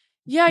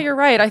 Yeah, you're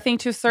right. I think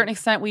to a certain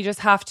extent, we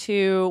have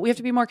to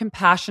be more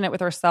compassionate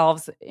with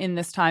ourselves in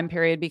this time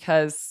period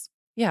because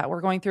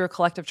we're going through a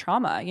collective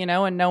trauma, you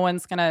know, and no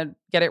one's going to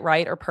get it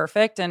right or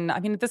perfect. And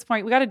I mean, at this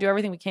point, we got to do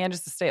everything we can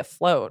just to stay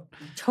afloat.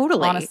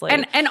 Totally. Honestly.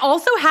 And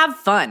also have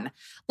fun.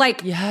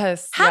 Like,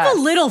 have a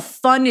little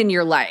fun in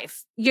your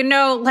life. You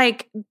know,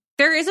 like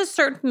there is a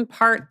certain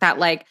part that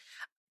like,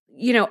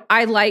 you know,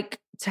 I like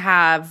to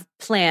have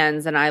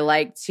plans and I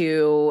like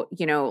to,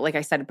 you know, like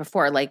I said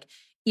before, like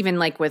even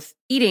like with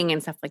eating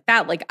and stuff like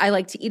that, like I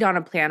like to eat on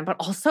a plan, but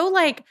also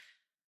like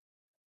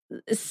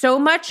so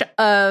much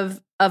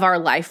of our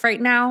life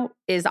right now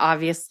is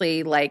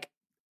obviously like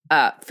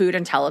food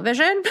and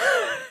television.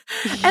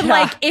 And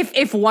like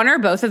if one or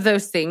both of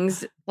those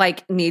things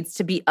like needs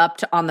to be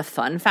upped on the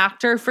fun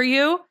factor for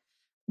you,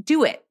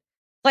 do it.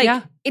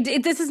 Like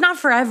this is not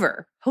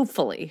forever.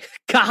 Hopefully.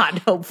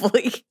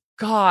 Hopefully.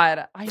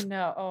 God, I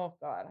know. Oh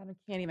God, I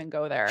can't even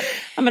go there.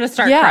 I'm going to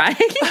start crying.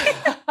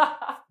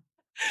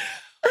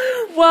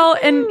 Well,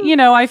 and you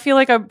know, I feel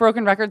like a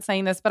broken record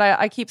saying this, but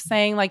I keep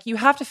saying like, you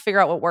have to figure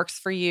out what works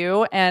for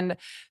you. And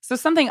so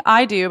something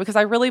I do, because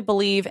I really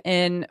believe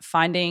in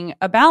finding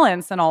a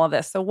balance in all of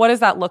this. So what does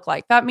that look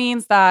like? That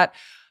means that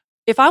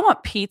if I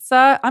want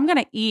pizza, I'm going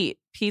to eat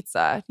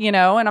pizza, and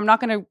I'm not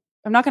going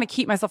to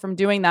keep myself from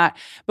doing that.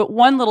 But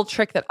one little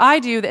trick that I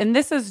do, and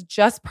this is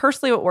just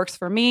personally what works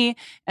for me,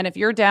 and if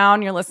you're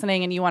down, you're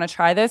listening and you want to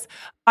try this,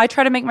 I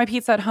try to make my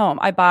pizza at home.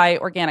 I buy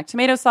organic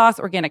tomato sauce,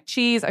 organic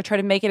cheese. I try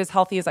to make it as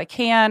healthy as I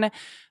can.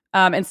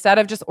 Instead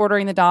of just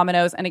ordering the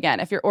Domino's. And again,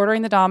 if you're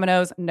ordering the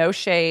Domino's, no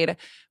shade,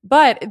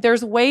 but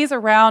there's ways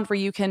around where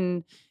you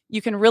can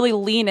really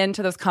lean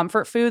into those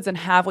comfort foods and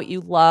have what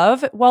you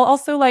love while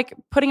also like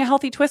putting a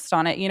healthy twist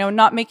on it,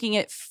 not making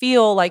it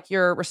feel like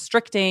you're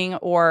restricting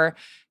or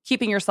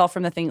keeping yourself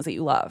from the things that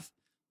you love.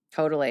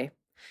 Totally.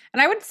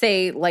 And I would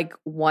say like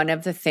one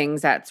of the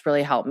things that's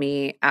really helped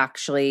me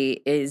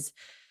actually is,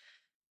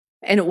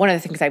 and one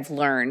of the things I've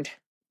learned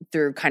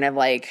through kind of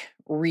like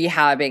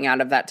rehabbing out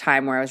of that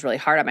time where I was really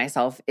hard on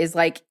myself is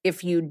like,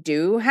 if you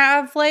do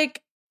have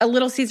like a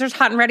Little Caesars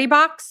hot and ready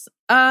box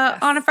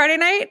on a Friday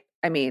night,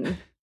 I mean,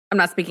 I'm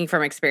not speaking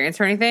from experience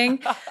or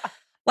anything.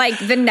 Like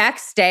the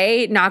next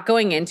day, not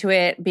going into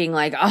it being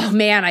like, oh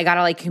man, I got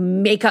to like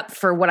make up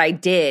for what I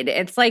did.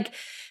 It's like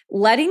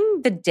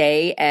letting the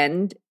day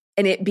end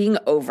and it being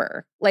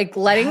over, like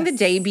letting the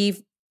day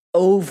be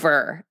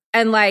over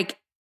and like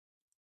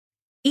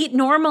eat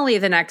normally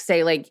the next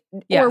day, like,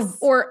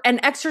 or and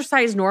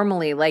exercise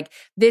normally. Like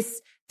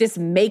this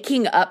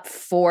making up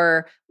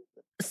for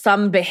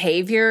some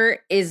behavior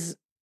is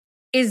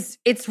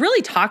it's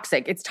really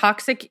toxic. It's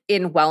toxic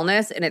in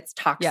wellness and it's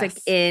toxic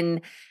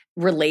in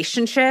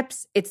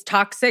relationships. It's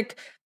toxic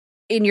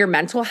in your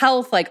mental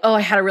health. Like, oh,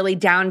 I had a really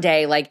down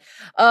day. Like,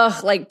 oh,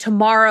 like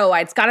tomorrow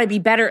it's got to be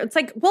better. It's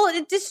like, well,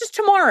 it's just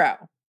tomorrow.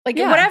 Like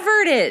whatever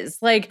it is,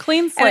 like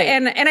clean slate.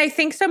 And I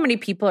think so many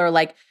people are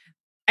like,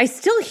 I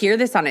still hear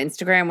this on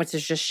Instagram, which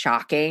is just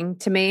shocking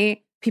to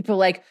me. People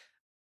like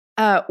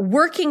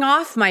working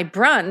off my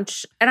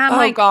brunch. And I'm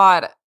like,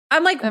 God.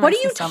 I'm like, what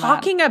are you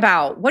talking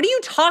about? What are you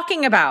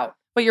talking about?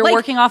 But you're like,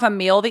 working off a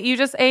meal that you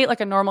just ate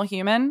like a normal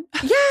human?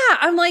 Yeah.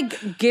 I'm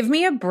like, give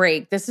me a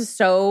break. It's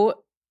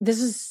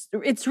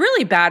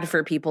really bad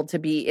for people to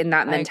be in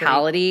that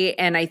mentality.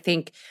 And I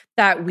think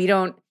that we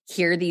don't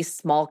hear these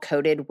small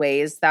coded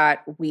ways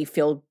that we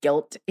feel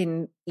guilt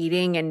in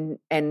eating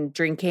and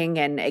drinking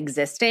and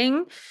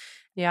existing.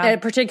 Yeah. And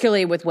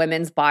particularly with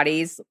women's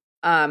bodies.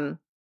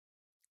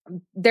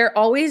 There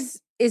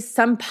always is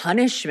some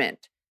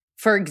punishment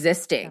for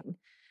existing.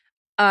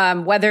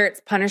 Whether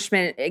it's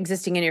punishment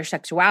existing in your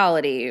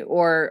sexuality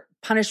or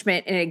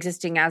punishment in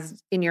existing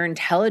as in your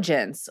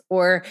intelligence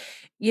or,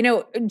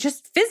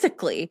 just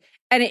physically.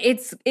 And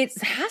it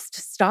has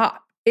to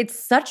stop. It's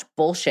such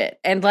bullshit.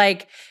 And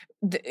like,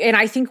 and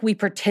I think we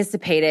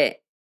participate in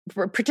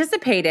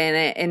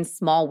it in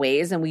small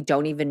ways and we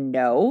don't even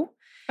know.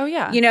 Oh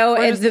yeah.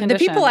 And the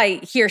people I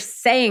hear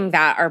saying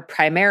that are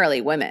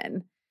primarily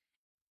women.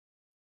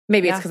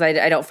 Maybe it's because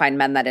I don't find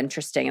men that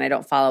interesting and I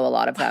don't follow a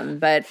lot of them.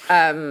 But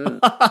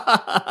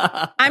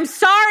I'm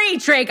sorry,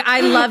 Drake.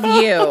 I love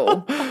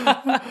you.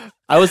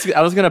 I was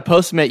going to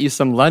Postmate you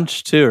some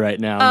lunch too right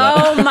now.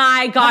 Oh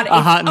my God. It's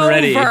hot and over.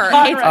 ready.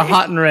 A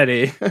hot and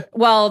ready.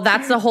 Well,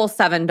 that's the whole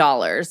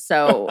 $7.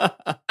 So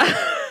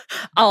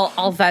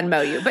I'll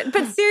Venmo you.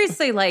 But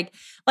seriously, like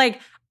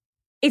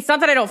it's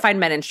not that I don't find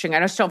men interesting. I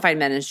just don't find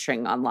men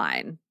interesting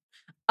online.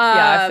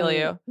 Yeah, I feel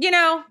you.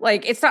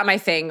 Like it's not my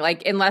thing.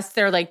 Like unless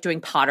they're like doing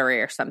pottery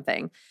or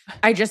something,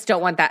 I just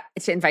don't want that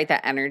to invite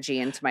that energy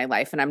into my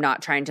life. And I'm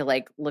not trying to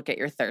like look at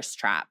your thirst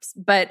traps.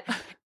 But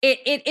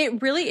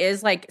it really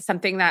is like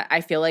something that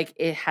I feel like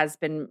it has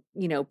been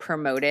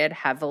promoted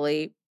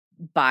heavily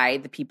by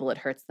the people it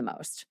hurts the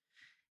most.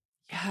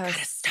 Yes.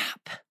 Gotta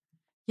stop.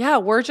 Yeah,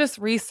 we're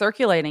just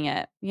recirculating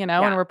it,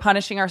 and we're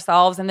punishing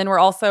ourselves. And then we're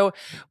also,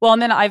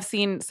 and then I've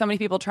seen so many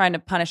people trying to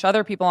punish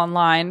other people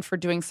online for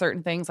doing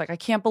certain things. Like, I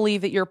can't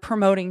believe that you're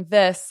promoting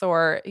this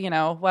or,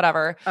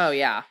 whatever. Oh,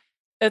 yeah.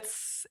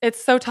 It's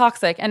so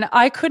toxic. And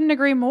I couldn't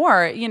agree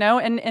more,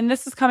 and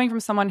this is coming from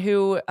someone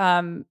who,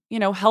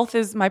 health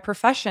is my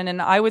profession. And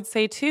I would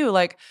say too,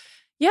 like,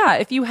 yeah,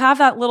 if you have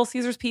that Little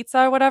Caesars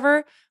pizza or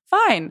whatever,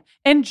 fine.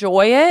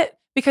 Enjoy it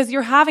because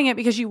you're having it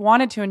because you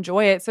wanted to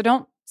enjoy it. So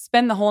don't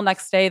spend the whole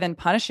next day then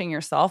punishing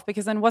yourself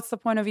because then what's the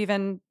point of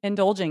even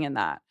indulging in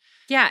that?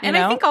 Yeah. And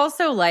I think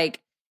also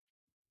like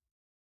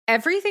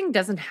everything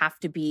doesn't have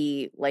to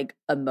be like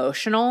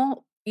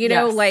emotional,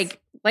 like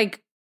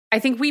I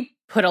think we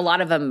put a lot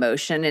of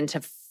emotion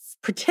into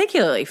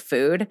particularly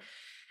food.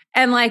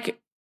 And like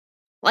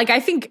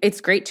I think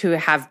it's great to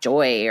have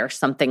joy or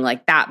something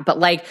like that. But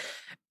like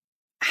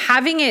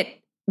having it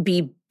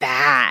be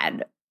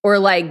bad or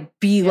like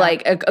be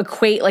like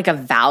equate like a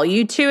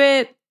value to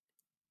it,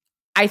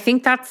 I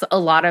think that's a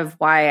lot of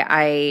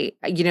why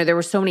there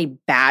were so many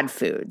bad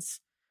foods.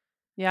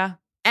 Yeah.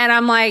 And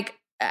I'm like,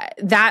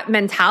 that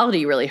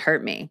mentality really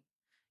hurt me.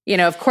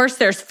 Of course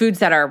there's foods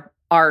that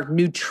are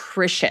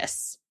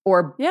nutritious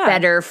or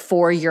better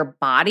for your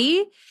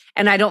body.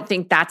 And I don't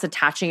think that's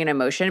attaching an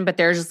emotion, but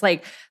there's just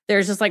like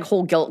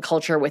whole guilt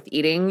culture with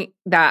eating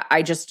that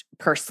I just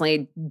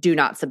personally do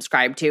not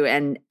subscribe to.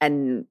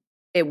 And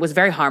it was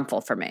very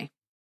harmful for me.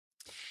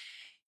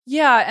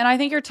 Yeah. And I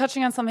think you're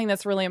touching on something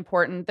that's really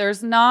important.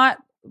 There's not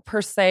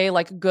per se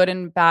like good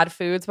and bad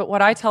foods, but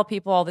what I tell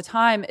people all the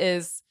time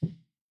is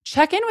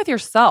check in with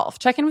yourself,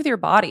 check in with your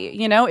body.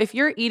 You know, if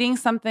you're eating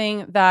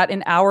something that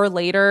an hour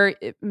later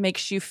it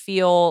makes you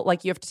feel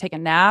like you have to take a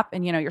nap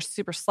and, you know, you're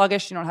super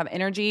sluggish, you don't have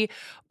energy,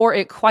 or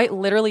it quite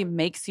literally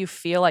makes you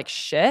feel like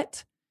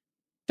shit,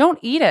 don't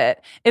eat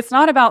it. It's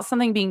not about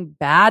something being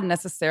bad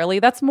necessarily.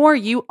 That's more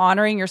you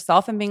honoring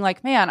yourself and being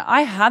like, man,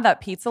 I had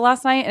that pizza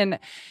last night and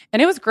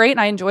it was great and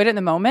I enjoyed it in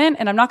the moment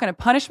and I'm not going to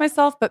punish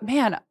myself, but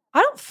man,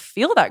 I don't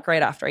feel that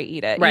great after I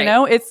eat it. Right. You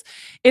know,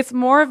 it's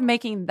more of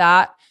making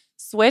that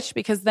switch,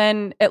 because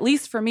then, at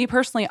least for me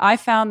personally, I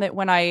found that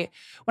when I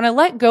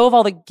let go of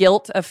all the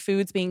guilt of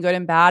foods being good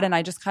and bad and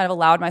I just kind of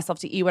allowed myself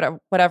to eat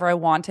whatever I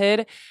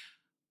wanted,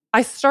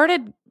 I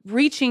started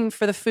reaching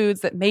for the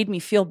foods that made me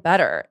feel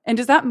better. And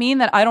does that mean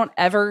that I don't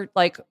ever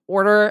like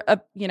order a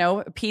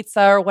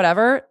pizza or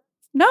whatever?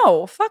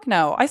 No, fuck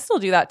no. I still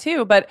do that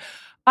too. But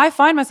I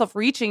find myself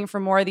reaching for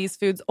more of these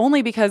foods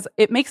only because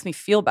it makes me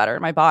feel better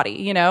in my body,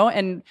 you know?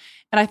 And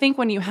I think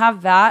when you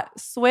have that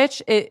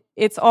switch,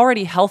 it's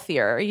already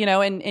healthier, you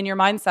know, in your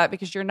mindset,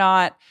 because you're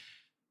not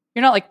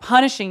like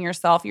punishing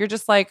yourself. You're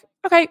just like,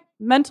 okay,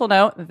 mental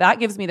note, that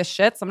gives me the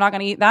shits. I'm not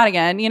going to eat that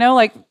again. You know,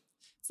 like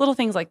it's little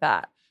things like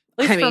that.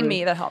 At least for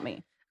me, that helped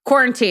me.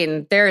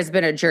 Quarantine, there has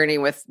been a journey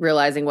with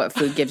realizing what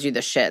food gives you the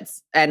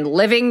shits, and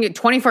living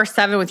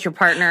 24/7 with your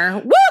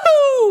partner.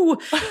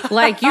 Woohoo!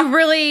 Like you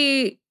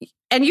really,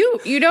 and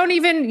you don't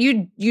even,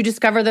 you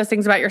discover those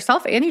things about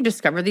yourself and you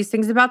discover these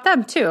things about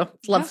them too.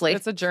 It's lovely. Yeah,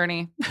 it's a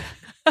journey.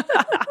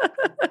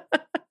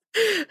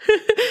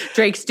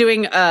 Drake's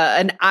doing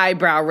an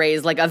eyebrow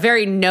raise, like a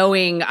very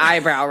knowing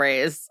eyebrow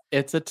raise.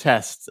 It's a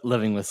test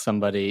living with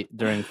somebody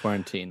during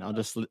quarantine. I'll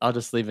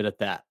just leave it at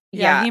that.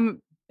 Yeah.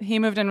 He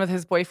moved in with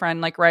his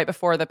boyfriend like right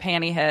before the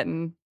panty hit,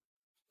 and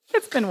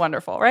it's been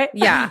wonderful, right?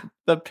 Yeah.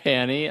 The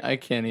panty, I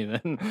can't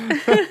even.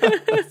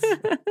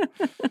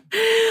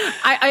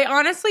 I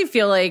honestly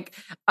feel like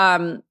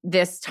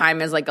this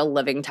time is like a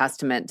living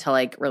testament to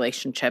like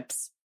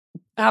relationships.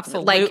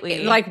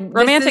 Absolutely. Like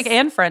romantic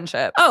and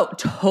friendship. Oh,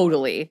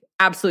 totally.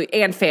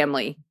 Absolutely. And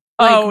family.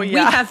 Oh,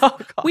 yeah.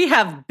 We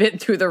have been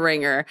through the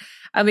ringer.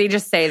 Let me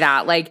just say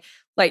that. Like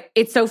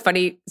it's so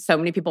funny. So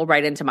many people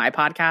write into my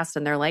podcast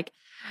and they're like,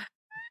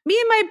 me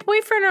and my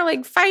boyfriend are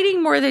like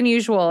fighting more than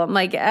usual. I'm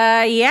like,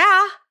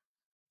 yeah.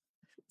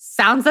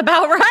 Sounds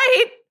about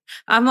right.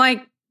 I'm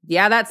like,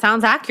 yeah, that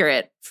sounds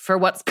accurate for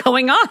what's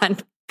going on.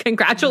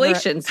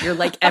 Congratulations. You're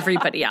like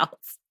everybody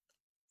else.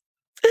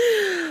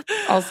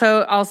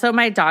 Also,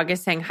 my dog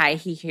is saying hi.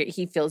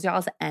 He feels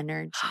y'all's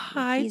energy.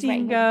 Hi, He's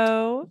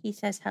Dingo. Right, he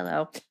says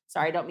hello.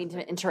 Sorry, I don't mean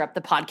to interrupt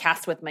the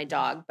podcast with my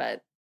dog,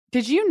 but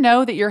did you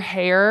know that your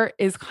hair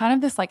is kind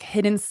of this like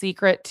hidden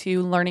secret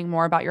to learning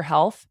more about your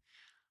health?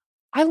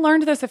 I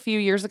learned this a few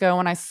years ago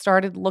when I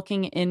started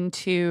looking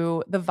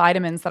into the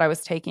vitamins that I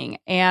was taking.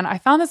 And I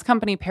found this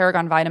company,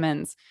 Paragon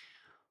Vitamins,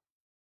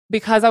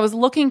 because I was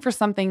looking for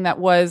something that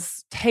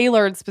was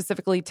tailored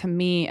specifically to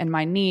me and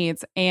my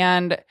needs.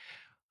 And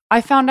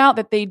I found out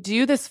that they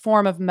do this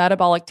form of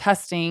metabolic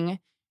testing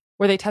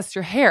where they test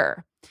your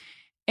hair.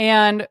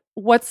 And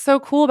what's so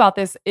cool about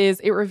this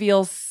is it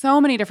reveals so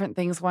many different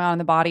things going on in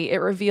the body. It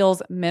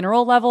reveals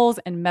mineral levels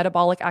and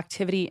metabolic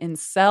activity in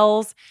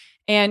cells.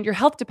 And your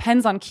health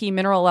depends on key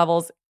mineral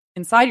levels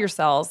inside your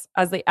cells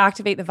as they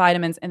activate the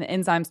vitamins and the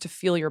enzymes to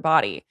fuel your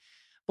body.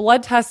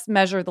 Blood tests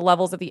measure the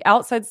levels of the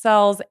outside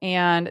cells,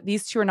 and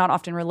these two are not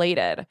often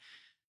related.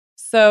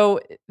 So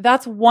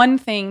that's one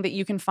thing that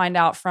you can find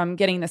out from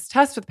getting this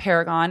test with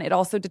Paragon. It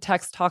also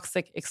detects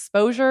toxic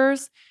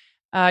exposures.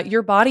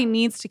 Your body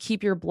needs to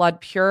keep your blood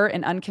pure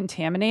and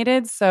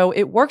uncontaminated. So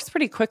it works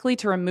pretty quickly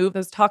to remove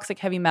those toxic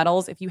heavy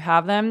metals if you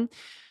have them.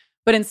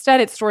 But instead,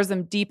 it stores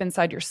them deep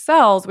inside your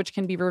cells, which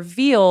can be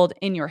revealed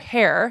in your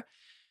hair.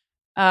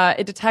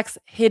 It detects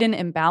hidden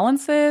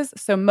imbalances.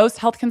 So most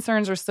health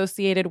concerns are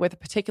associated with a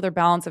particular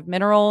balance of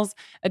minerals.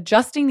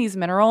 Adjusting these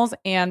minerals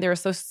and their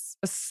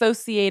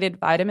associated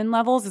vitamin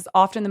levels is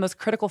often the most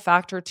critical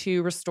factor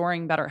to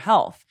restoring better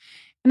health.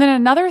 And then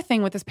another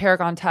thing with this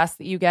Paragon test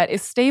that you get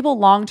is stable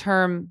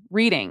long-term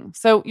reading.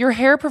 So your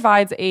hair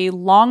provides a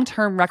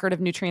long-term record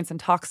of nutrients and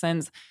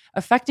toxins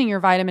affecting your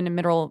vitamin and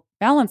mineral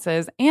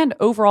balances and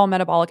overall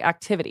metabolic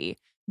activity.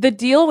 The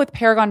deal with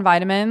Paragon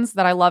Vitamins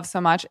that I love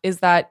so much is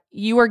that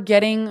you are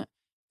getting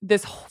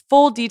this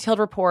full detailed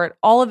report,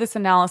 all of this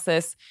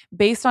analysis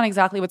based on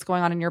exactly what's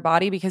going on in your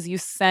body, because you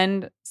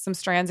send some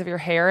strands of your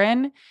hair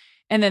in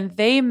and then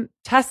they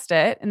test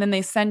it and then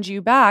they send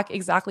you back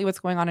exactly what's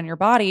going on in your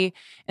body.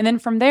 And then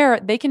from there,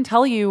 they can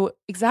tell you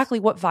exactly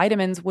what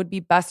vitamins would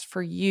be best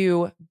for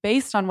you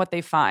based on what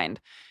they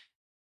find.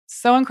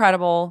 So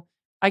incredible.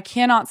 I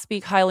cannot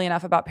speak highly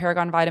enough about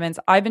Paragon Vitamins.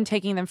 I've been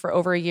taking them for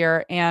over a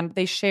year, and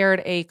they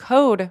shared a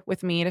code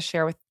with me to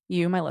share with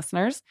you, my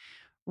listeners.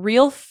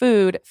 Real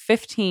Food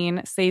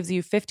 15 saves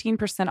you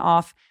 15%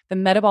 off the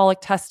metabolic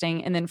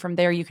testing. And then from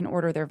there, you can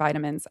order their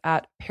vitamins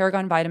at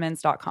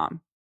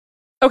paragonvitamins.com.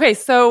 Okay,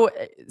 so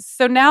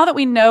now that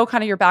we know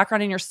kind of your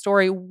background and your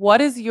story,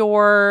 what is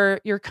your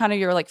kind of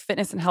your like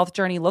fitness and health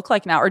journey look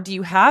like now? Or do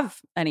you have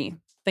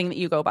anything that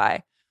you go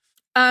by?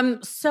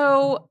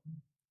 So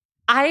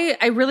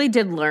I really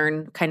did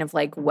learn kind of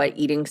like what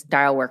eating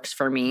style works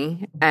for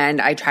me.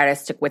 And I try to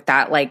stick with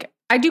that. Like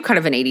I do kind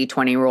of an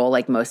 80-20 rule,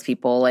 like most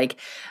people, like,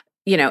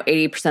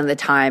 80% of the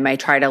time I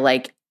try to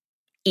like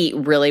eat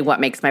really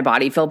what makes my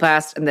body feel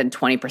best. And then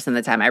 20% of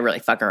the time I really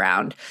fuck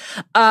around.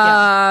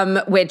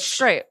 Which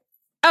Great.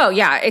 Oh,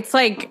 yeah. It's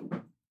like,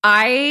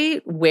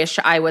 I wish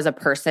I was a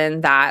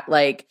person that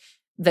like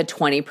the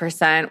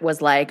 20%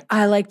 was like,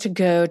 I like to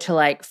go to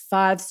like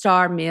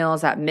 5-star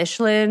meals at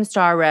Michelin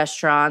star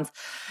restaurants.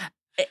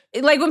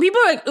 Like when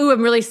people are like, ooh,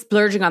 I'm really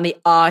splurging on the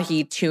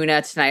ahi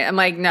tuna tonight. I'm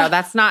like, no,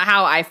 that's not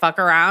how I fuck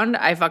around.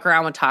 I fuck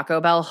around with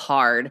Taco Bell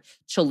hard.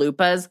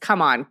 Chalupas,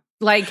 come on.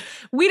 Like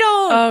we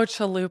don't. Oh,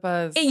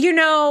 chalupas.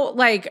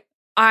 Like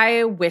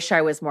I wish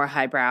I was more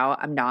highbrow.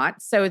 I'm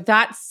not. So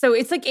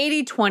it's like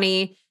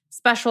 80-20.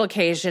 Special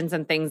occasions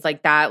and things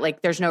like that.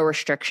 Like there's no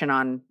restriction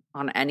on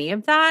any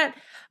of that.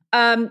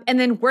 And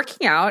then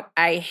working out,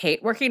 I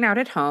hate working out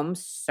at home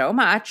so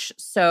much.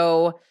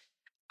 So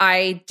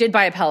I did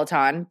buy a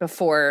Peloton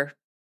before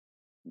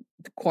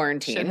the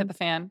quarantine. Shit hit the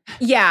fan.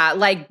 Yeah,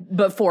 like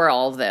before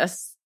all of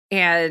this.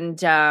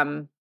 And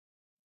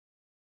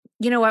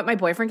you know what? My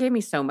boyfriend gave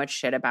me so much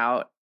shit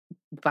about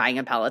buying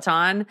a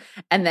Peloton.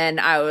 And then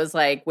I was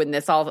like, when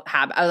this all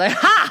happened, I was like,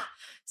 ha!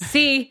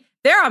 See,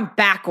 they're on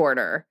back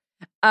order.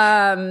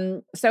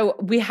 So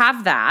we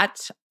have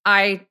that.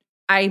 I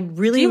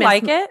really do you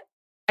like it?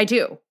 I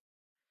do.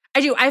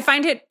 I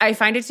find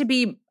it to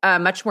be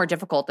much more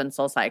difficult than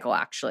SoulCycle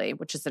actually,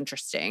 which is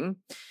interesting.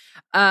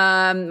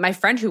 My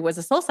friend who was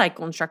a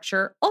SoulCycle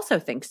instructor also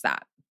thinks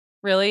that.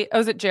 Really? Oh,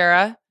 is it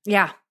Jara?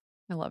 Yeah.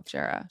 I love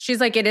Jara. She's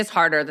like, it is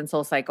harder than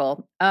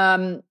SoulCycle.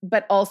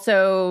 But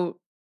also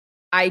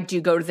I do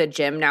go to the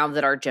gym now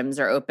that our gyms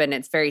are open.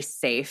 It's very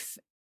safe.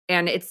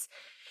 And it's,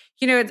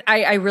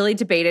 I really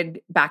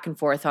debated back and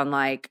forth on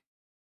like,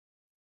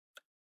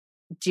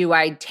 do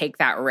I take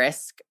that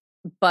risk?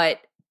 But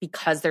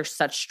because there's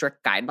such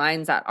strict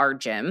guidelines at our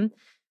gym,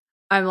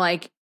 I'm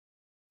like,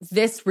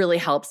 this really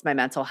helps my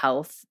mental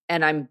health.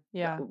 And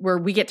where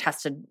we get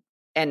tested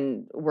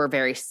and we're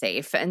very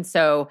safe. And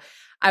so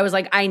I was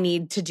like, I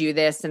need to do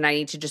this and I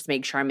need to just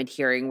make sure I'm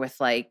adhering with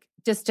like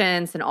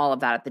distance and all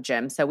of that at the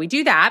gym. So we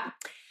do that.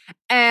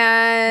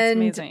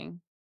 And that's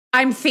amazing.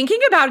 I'm thinking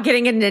about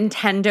getting a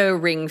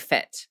Nintendo Ring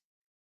Fit.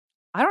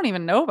 I don't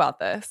even know about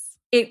this.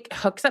 It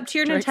hooks up to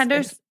your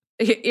Nintendo.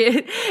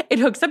 It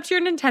hooks up to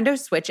your Nintendo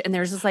Switch, and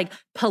there's this like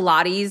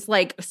Pilates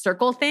like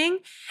circle thing,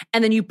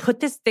 and then you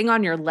put this thing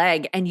on your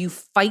leg, and you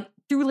fight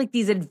through like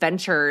these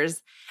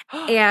adventures,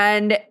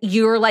 and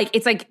you're like,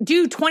 it's like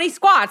do 20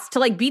 squats to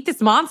like beat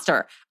this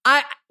monster.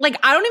 I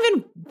don't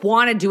even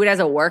want to do it as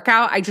a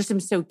workout. I just am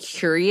so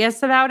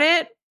curious about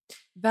it.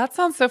 That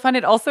sounds so fun.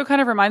 It also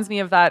kind of reminds me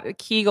of that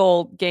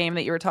Kegel game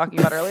that you were talking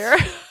about earlier.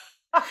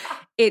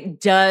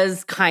 It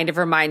does kind of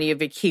remind you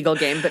of a Kegel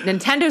game, but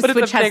Nintendo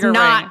Switch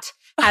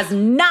has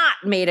not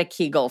made a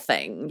Kegel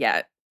thing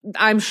yet.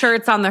 I'm sure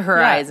it's on the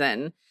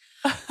horizon.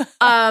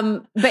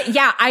 Yeah. But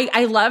yeah,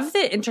 I love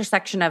the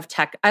intersection of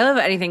tech. I love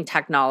anything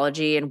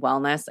technology and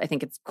wellness. I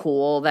think it's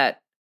cool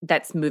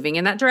that's moving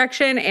in that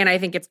direction. And I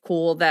think it's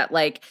cool that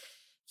like,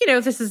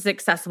 this is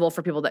accessible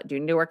for people that do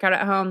need to work out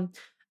at home.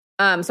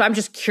 So I'm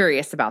just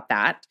curious about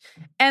that.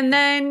 And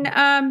then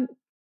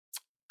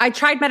I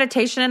tried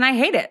meditation and I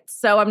hate it.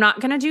 So I'm not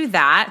going to do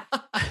that.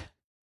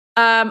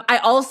 I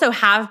also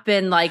have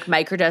been like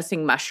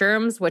microdosing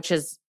mushrooms, which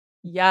has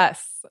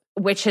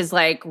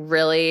like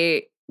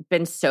really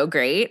been so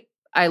great.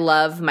 I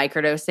love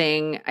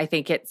microdosing. I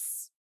think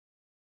it's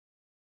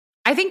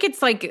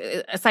like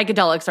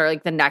psychedelics are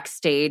like the next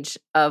stage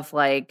of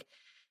like,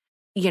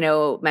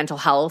 mental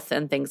health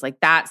and things like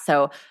that.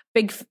 So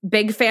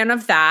big fan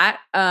of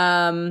that.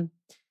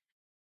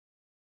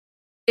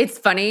 It's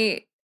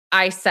funny.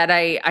 I said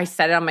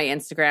it on my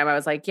Instagram. I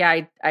was like,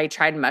 yeah, I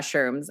tried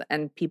mushrooms,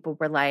 and people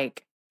were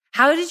like,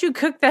 how did you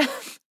cook them?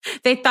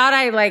 They thought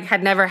I like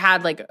had never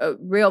had like a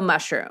real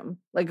mushroom,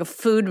 like a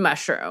food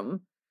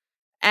mushroom.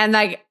 And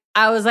like,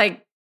 I was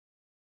like,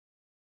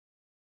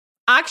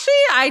 actually,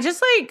 I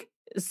just like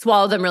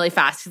swallowed them really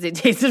fast because it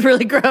tasted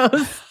really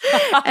gross.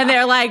 And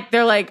they're like,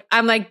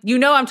 I'm like,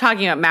 I'm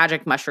talking about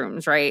magic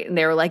mushrooms, right? And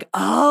they were like,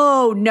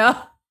 oh no.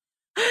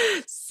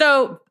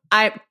 So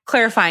I'm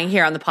clarifying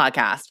here on the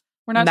podcast.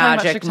 We're not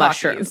magic talking about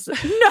mushrooms.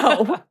 No.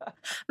 I'm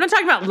not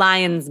talking about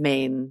lion's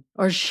mane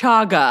or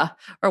chaga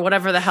or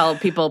whatever the hell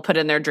people put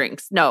in their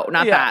drinks. No,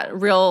 not that.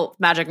 Real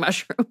magic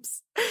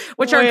mushrooms,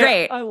 which are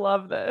great. I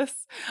love this.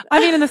 I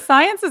mean, and the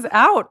science is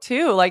out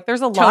too. Like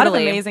there's a lot of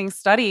amazing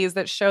studies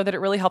that show that it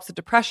really helps with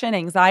depression,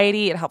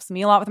 anxiety. It helps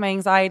me a lot with my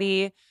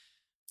anxiety.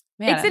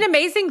 Man. It's an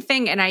amazing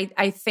thing. And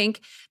I think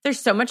there's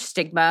so much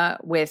stigma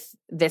with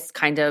this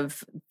kind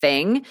of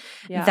thing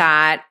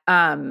that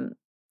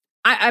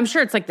I'm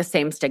sure it's like the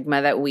same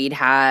stigma that weed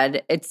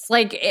had. It's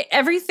like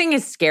everything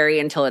is scary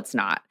until it's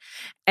not.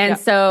 And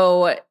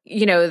so,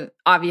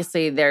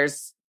 obviously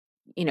there's,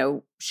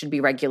 should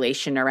be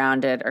regulation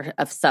around it or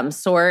of some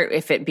sort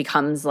if it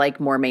becomes like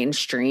more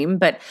mainstream.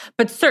 But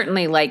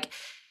certainly like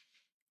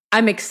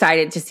I'm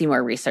excited to see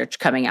more research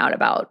coming out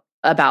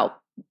about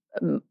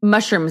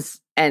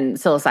mushrooms and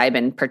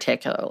psilocybin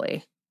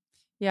particularly.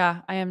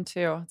 Yeah, I am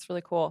too. It's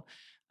really cool.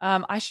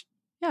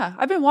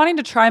 I've been wanting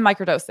to try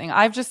microdosing.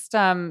 I've just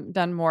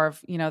done more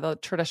of, the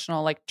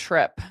traditional like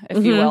trip,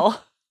 if you will.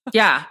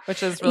 Yeah.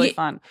 Which is really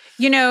fun.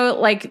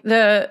 Like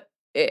the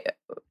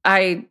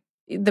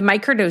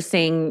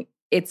microdosing,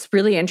 it's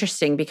really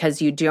interesting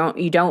because you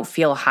don't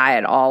feel high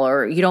at all,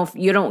 or you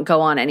don't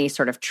go on any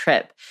sort of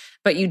trip,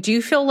 but you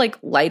do feel like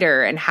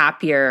lighter and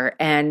happier,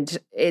 and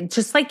it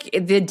just like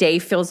the day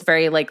feels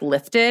very like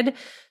lifted.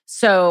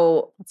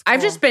 So cool.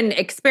 I've just been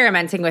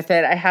experimenting with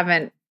it. I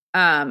haven't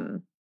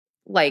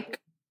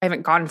I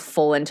haven't gone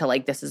full into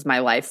like, this is my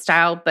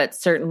lifestyle, but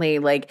certainly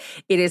like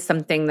it is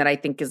something that I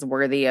think is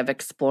worthy of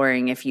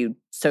exploring if you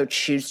so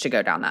choose to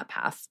go down that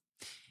path.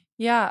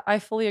 Yeah, I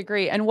fully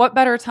agree. And what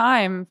better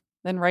time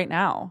than right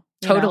now?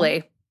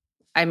 Totally.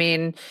 I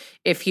mean,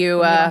 if you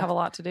don't have a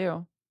lot to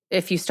do,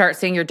 if you start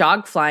seeing your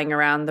dog flying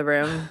around the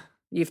room,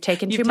 you've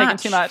taken too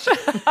much.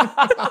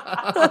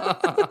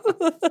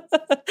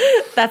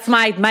 That's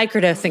my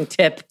microdosing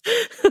tip.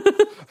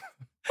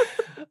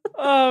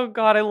 Oh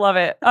God, I love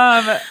it.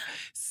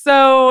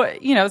 So,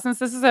 since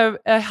this is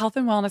a health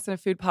and wellness and a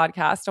food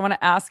podcast, I want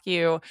to ask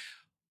you,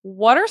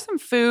 what are some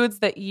foods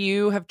that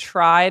you have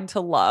tried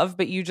to love,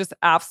 but you just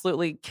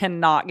absolutely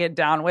cannot get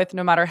down with,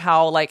 no matter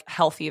how like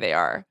healthy they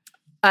are?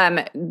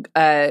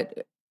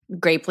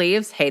 Grape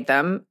leaves, hate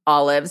them.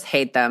 Olives,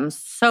 hate them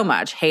so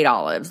much. Hate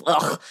olives.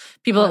 Ugh.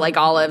 People that like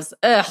olives,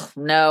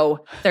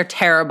 no, they're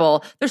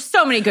terrible. There's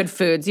so many good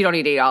foods. You don't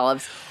need to eat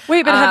olives.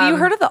 Wait, but have you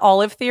heard of the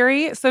olive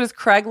theory? So does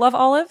Craig love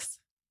olives?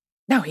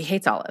 No, he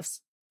hates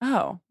olives.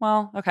 Oh,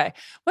 well, okay.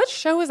 What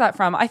show is that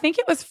from? I think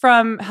it was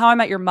from How I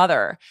Met Your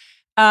Mother.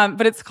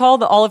 But it's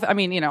called the olive. I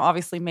mean,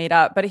 obviously made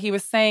up, but he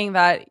was saying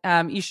that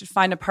you should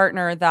find a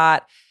partner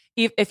that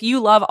if you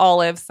love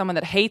olives, someone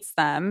that hates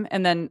them,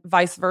 and then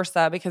vice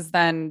versa, because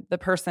then the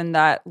person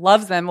that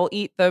loves them will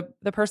eat the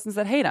persons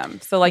that hate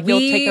them. So like you'll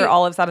take their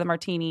olives out of the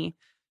martini.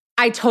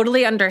 I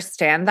totally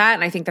understand that.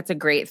 And I think that's a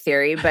great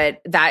theory,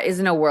 but that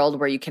isn't a world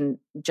where you can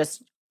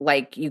just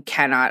like, you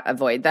cannot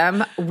avoid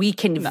them. We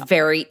can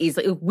very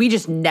easily, we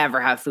just never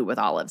have food with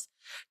olives.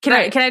 Can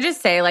I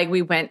just say, like,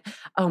 we went,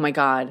 oh my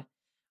God,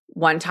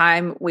 one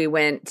time we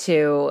went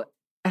to,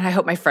 and I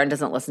hope my friend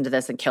doesn't listen to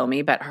this and kill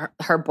me, but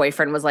her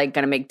boyfriend was like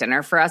going to make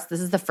dinner for us.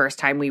 This is the first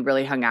time we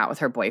really hung out with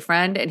her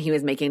boyfriend, and he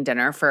was making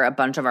dinner for a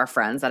bunch of our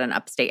friends at an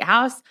upstate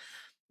house.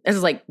 This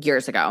was like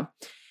years ago.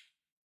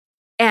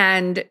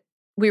 And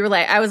we were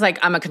like, I was like,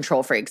 I'm a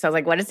control freak. So I was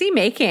like, what is he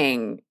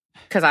making?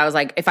 Because I was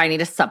like, if I need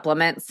to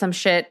supplement some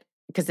shit,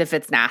 because if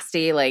it's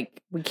nasty,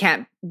 like we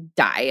can't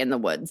die in the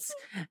woods.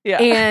 Yeah.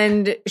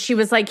 And she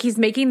was like, he's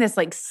making this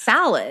like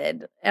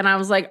salad. And I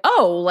was like,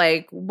 oh,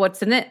 like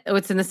what's in it?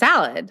 What's in the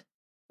salad?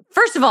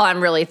 First of all,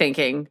 I'm really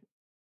thinking,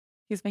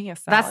 he's making a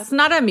salad. That's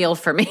not a meal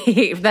for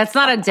me. That's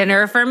not a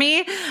dinner for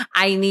me.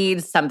 I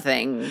need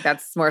something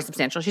that's more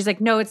substantial. She's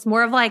like, no, it's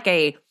more of like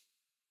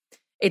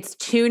it's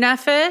tuna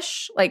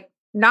fish. Like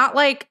not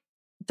like,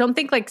 don't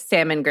think like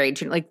salmon grade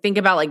tuna. Like think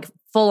about like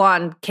full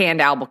on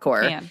canned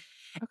albacore.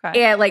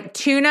 Okay. Yeah, like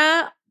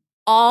tuna,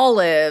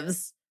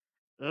 olives,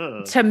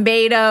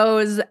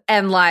 tomatoes,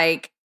 and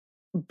like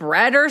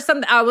bread or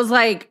something. I was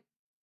like,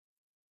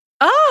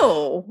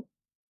 oh,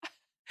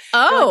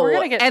 we're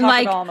gonna get and Taco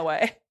like Bell on the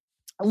way.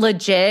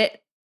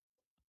 Legit.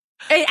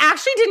 It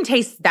actually didn't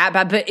taste that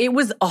bad, but it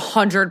was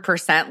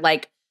 100%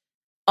 like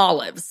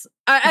olives.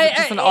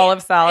 Just an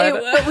olive salad.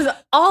 It was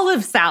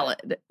olive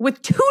salad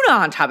with tuna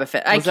on top of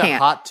it. Was it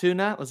hot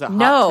tuna? Was it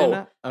hot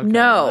tuna? Okay,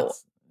 no.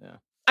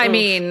 I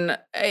mean,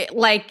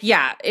 like,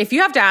 yeah, if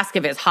you have to ask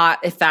if it's hot,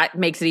 if that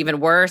makes it even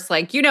worse,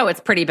 like, it's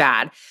pretty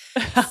bad.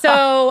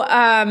 So,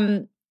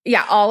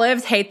 yeah,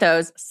 olives, hate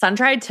those.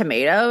 Sun-dried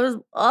tomatoes,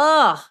 hate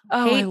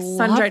I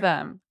love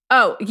them.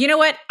 Oh, you know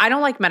what? I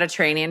don't like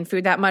Mediterranean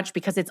food that much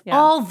because it's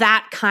all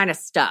that kind of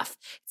stuff.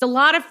 It's a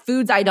lot of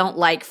foods I don't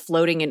like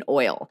floating in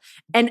oil.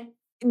 And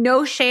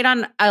no shade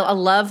on, I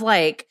love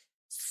like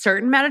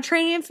certain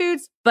Mediterranean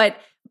foods, but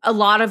a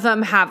lot of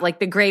them have like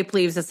the grape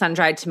leaves, the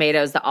sun-dried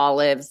tomatoes, the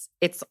olives.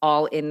 It's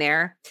all in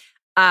there.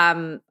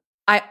 I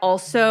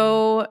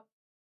also,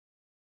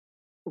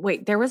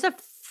 there was a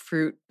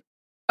fruit.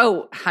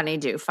 Oh,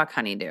 honeydew. Fuck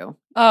honeydew.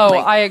 Oh,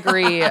 I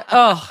agree.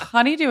 Oh,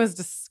 honeydew is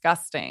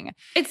disgusting.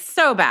 It's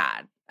so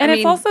bad. And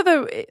it's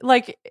also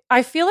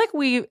I feel like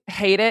we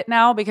hate it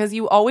now because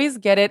you always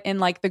get it in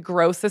like the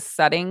grossest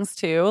settings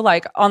too.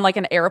 Like on like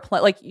an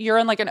airplane, like you're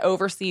in like an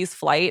overseas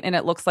flight and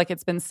it looks like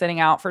it's been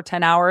sitting out for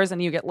 10 hours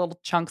and you get little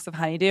chunks of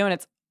honeydew and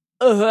it's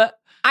so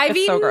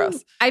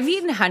gross. I've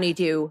eaten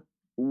honeydew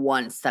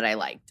once that I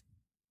liked.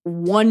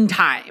 One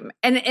time.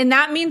 And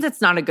that means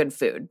it's not a good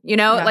food.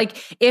 Like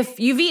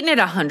if you've eaten it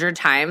 100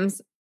 times,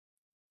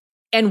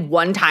 and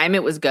one time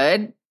it was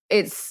good,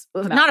 it's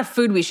not a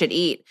food we should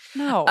eat.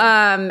 No.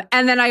 And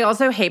then I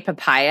also hate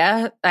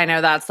papaya. I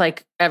know that's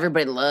like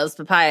everybody loves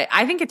papaya.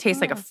 I think it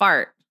tastes like a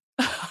fart.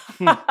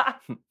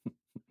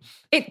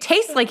 It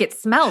tastes like it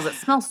smells. It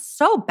smells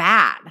so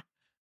bad.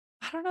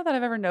 I don't know that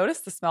I've ever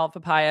noticed the smell of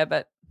papaya,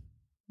 but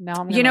now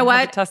I'm going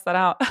to test that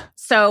out.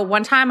 So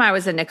one time I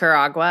was in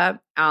Nicaragua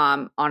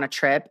on a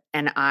trip,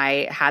 and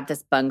I had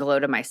this bungalow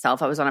to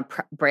myself. I was on a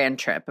brand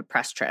trip, a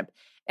press trip,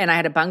 and I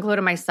had a bungalow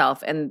to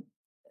myself, and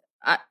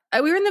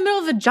we were in the middle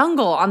of the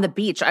jungle on the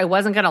beach. I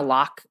wasn't going to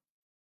lock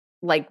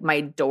like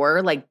my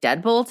door, like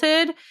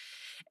deadbolted.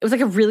 It was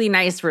like a really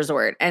nice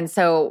resort. And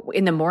so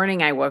in the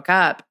morning I woke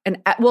up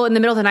in the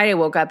middle of the night I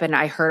woke up and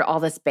I heard all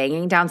this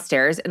banging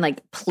downstairs and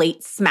like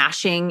plates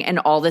smashing and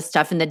all this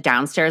stuff in the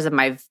downstairs of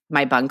my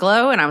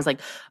bungalow. And I was like,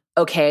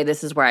 okay,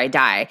 this is where I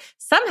die.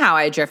 Somehow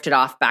I drifted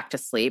off back to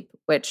sleep,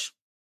 which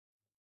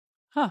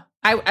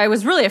I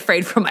was really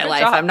afraid for my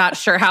life. I'm not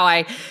sure how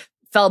I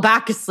fell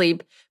back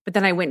asleep, but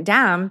then I went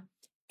down.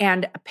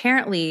 And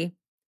apparently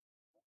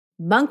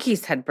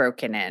monkeys had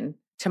broken in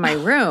to my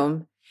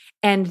room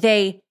and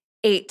they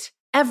ate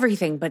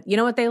everything. But you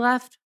know what they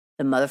left?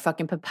 The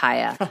motherfucking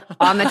papaya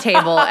on the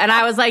table. And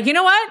I was like, you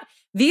know what?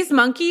 These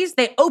monkeys,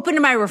 they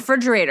opened my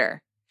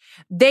refrigerator.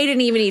 They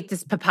didn't even eat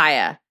this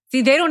papaya.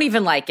 See, they don't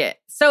even like it.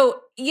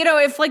 So,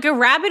 if like a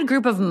rabid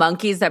group of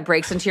monkeys that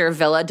breaks into your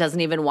villa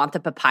doesn't even want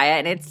the papaya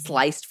and it's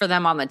sliced for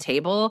them on the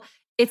table,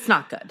 it's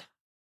not good.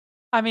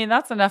 I mean,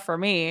 that's enough for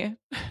me.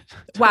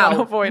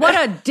 Wow. What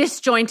a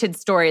disjointed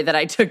story that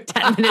I took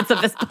 10 minutes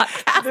of this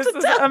podcast. This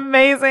is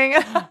amazing.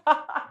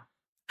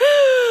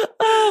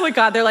 Oh my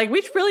God. They're like,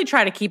 we should really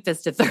try to keep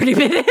this to 30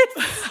 minutes.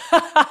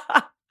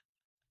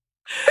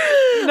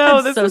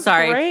 No, this is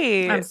sorry.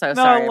 Great. I'm so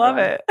sorry. I love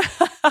it.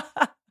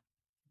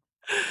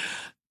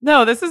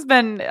 No, this has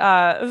been,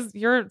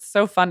 you're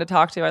so fun to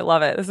talk to. I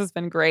love it. This has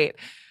been great.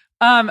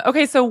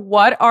 Okay, so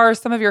what are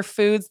some of your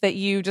foods that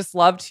you just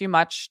love too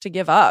much to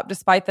give up,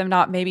 despite them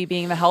not maybe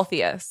being the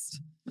healthiest?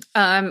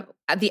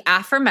 The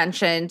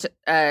aforementioned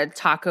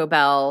Taco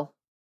Bell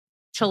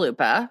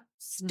chalupa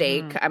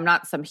steak. I'm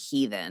not some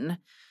heathen.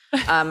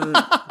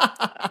 I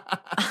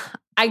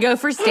go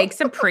for steak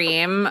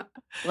supreme.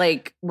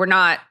 Like we're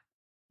not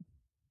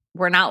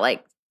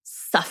like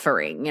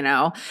suffering,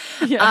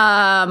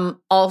 Yeah.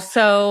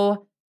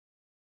 Also,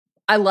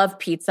 I love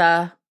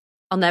pizza.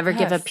 I'll never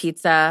give up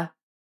pizza.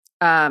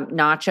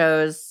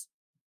 Nachos.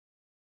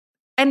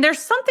 And there's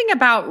something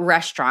about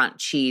restaurant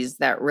cheese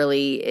that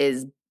really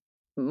is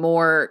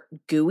more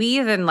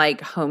gooey than like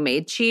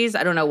homemade cheese.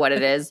 I don't know what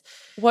it is.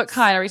 What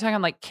kind? Are we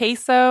talking like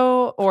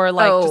queso or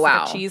like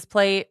like a cheese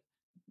plate?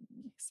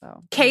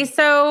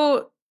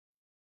 Queso.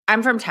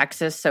 I'm from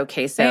Texas, so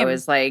queso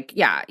is like,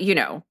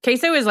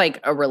 queso is like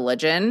a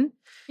religion.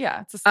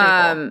 Yeah, it's a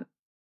staple.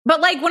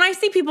 But like when I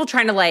see people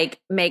trying to like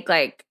make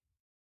like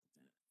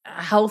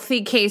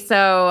healthy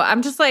queso,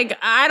 I'm just like,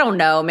 I don't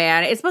know,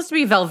 man. It's supposed to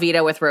be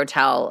Velveeta with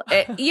Rotel,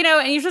 and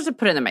you're supposed to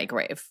put it in the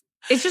microwave.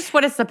 It's just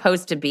what it's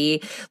supposed to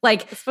be.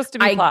 Like it's supposed to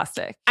be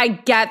plastic. I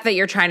get that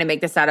you're trying to make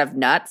this out of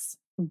nuts,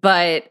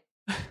 but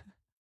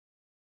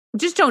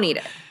just don't eat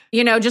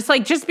it.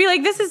 Just be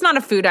like, this is not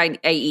a food I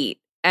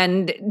eat,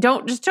 and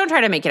don't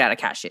try to make it out of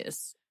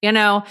cashews.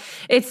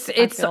 It's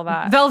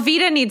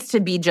Velveeta needs to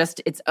be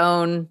just its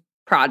own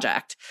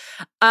project.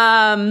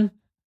 And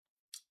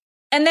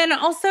then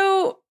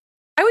also,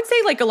 I would say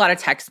like a lot of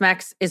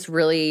Tex-Mex is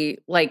really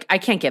like, I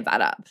can't give that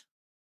up.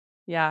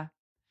 Yeah.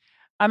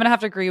 I'm going to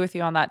have to agree with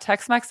you on that.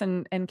 Tex-Mex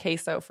and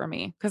queso for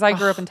me, because I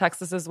grew up in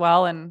Texas as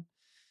well. And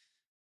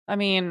I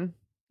mean,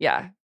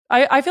 yeah,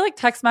 I feel like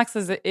Tex-Mex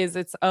is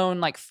its own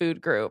like food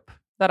group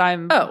that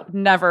I'm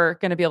never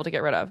going to be able to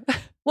get rid of.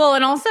 Well,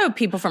 and also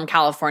people from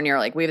California are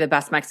like, we have the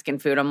best Mexican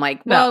food. I'm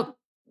like, well,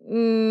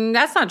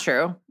 that's not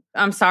true.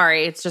 I'm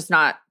sorry. It's just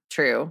not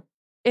true.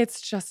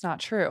 It's just not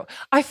true.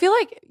 I feel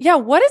like,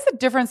 what is the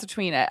difference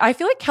between it? I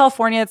feel like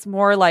California, it's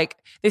more like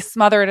they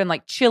smother it in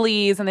like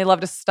chilies and they love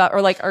to stuff,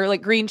 or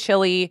like green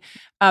chili,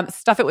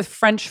 stuff it with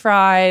French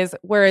fries.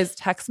 Whereas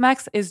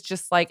Tex-Mex is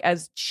just like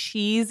as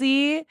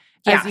cheesy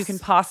as you can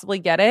possibly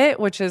get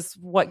it, which is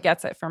what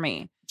gets it for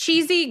me.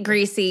 Cheesy,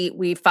 greasy.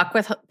 We fuck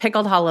with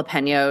pickled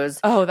jalapenos.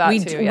 Oh, that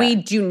too. Yeah. We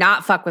do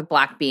not fuck with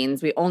black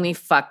beans. We only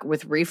fuck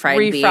with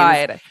refried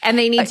beans. And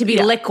they need to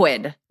be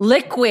liquid.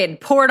 Liquid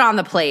poured on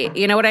the plate.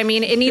 You know what I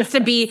mean? It needs to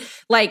be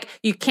like,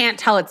 you can't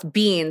tell it's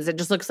beans. It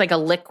just looks like a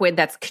liquid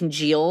that's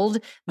congealed.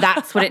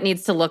 That's what it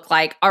needs to look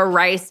like. Our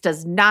rice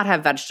does not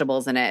have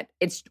vegetables in it.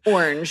 It's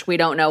orange. We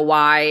don't know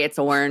why it's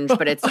orange,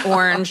 but it's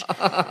orange.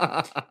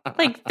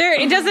 Like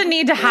it doesn't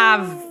need to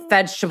have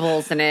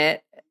vegetables in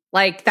it.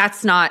 Like,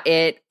 that's not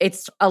it.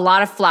 It's a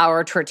lot of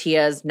flour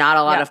tortillas, not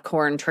a lot of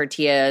corn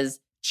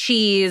tortillas.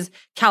 Cheese,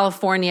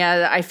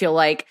 California, I feel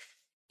like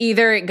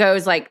either it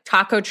goes like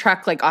taco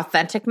truck, like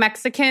authentic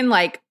Mexican,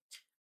 like,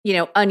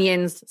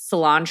 onions,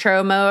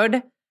 cilantro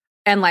mode,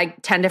 and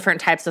like 10 different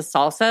types of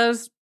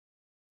salsas.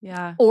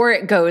 Yeah. Or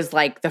it goes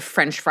like the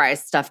French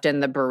fries stuffed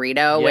in the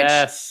burrito.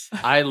 Yes,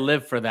 I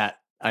live for that.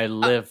 I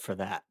live for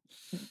that.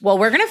 Well,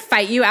 we're going to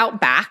fight you out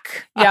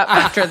back Yep.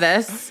 after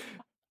this.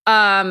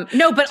 No,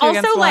 but Two also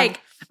against one.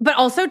 but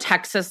also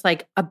Texas,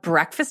 like a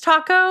breakfast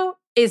taco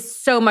is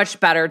so much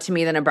better to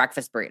me than a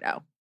breakfast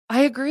burrito.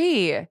 I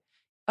agree.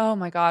 Oh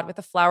my God, with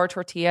the flour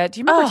tortilla. Do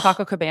you remember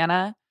Taco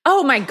Cabana?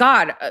 Oh my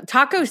God.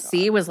 Taco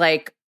C was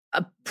like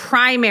a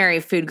primary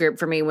food group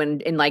for me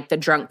when in like the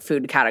drunk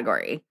food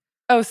category.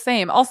 Oh,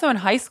 same. Also in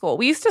high school,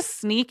 we used to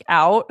sneak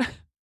out.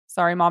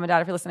 Sorry, mom and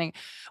dad, if you're listening.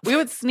 We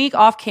would sneak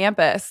off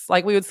campus.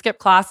 Like we would skip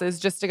classes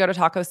just to go to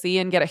Taco C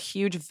and get a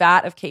huge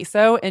vat of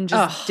queso and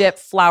just dip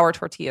flour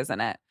tortillas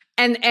in it.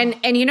 And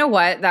you know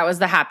what? That was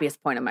the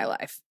happiest point of my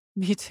life.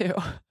 Me too.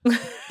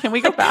 Can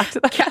we go back to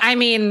that? I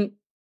mean,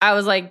 I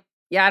was like,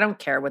 yeah, I don't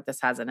care what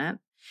this has in it.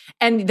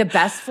 And the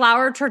best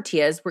flour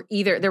tortillas were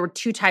there were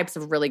two types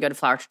of really good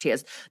flour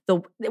tortillas.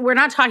 We're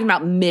not talking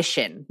about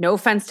Mission. No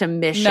offense to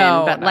Mission,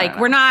 but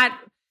we're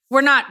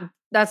not,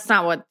 that's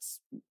not what's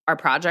our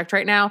project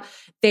right now.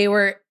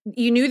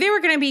 You knew they were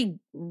going to be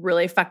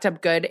really fucked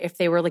up good if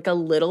they were like a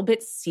little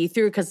bit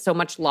see-through because so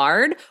much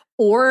lard,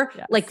 or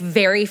like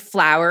very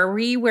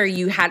floury where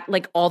you had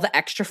like all the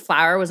extra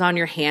flour was on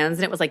your hands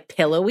and it was like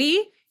pillowy.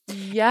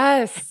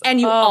 Yes.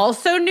 And you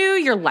also knew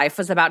your life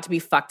was about to be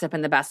fucked up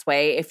in the best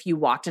way if you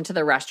walked into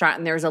the restaurant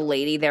and there was a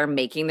lady there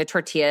making the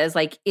tortillas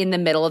like in the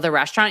middle of the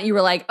restaurant. You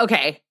were like,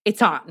 okay,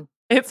 it's on.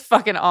 It's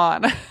fucking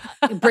on.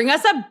 Bring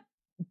us a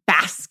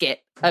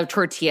basket of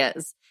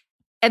tortillas.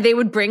 And they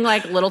would bring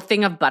like little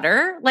thing of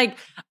butter. Like,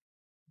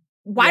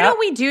 why don't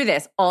we do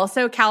this?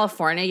 Also,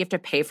 California, you have to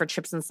pay for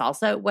chips and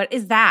salsa. What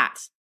is that?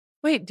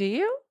 Wait, do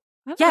you?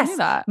 I Yes. knew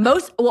that.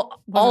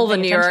 All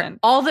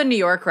the New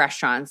York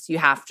restaurants, you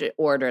have to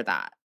order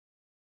that.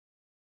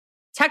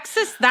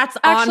 Texas, that's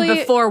Actually, on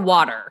before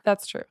water.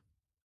 That's true.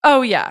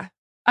 Oh, yeah.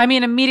 I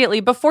mean,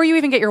 immediately, before you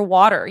even get your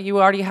water, you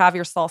already have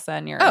your salsa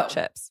and your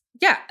chips.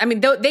 Yeah. I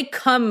mean,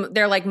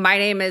 they're like, my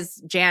name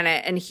is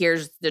Janet and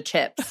here's the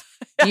chips.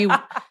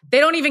 They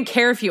don't even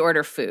care if you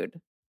order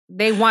food.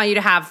 They want you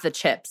to have the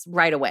chips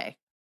right away.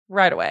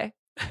 Right away.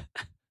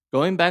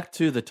 Going back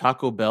to the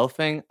Taco Bell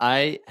thing,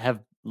 I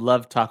have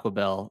loved Taco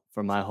Bell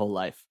for my whole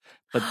life.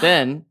 But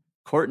then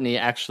Courtney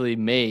actually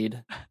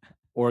made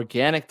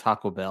organic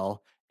Taco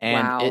Bell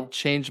and it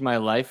changed my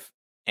life.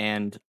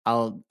 And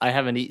I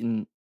haven't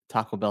eaten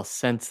Taco Bell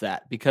since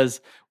that,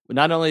 because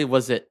not only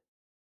was it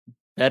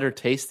better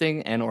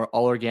tasting and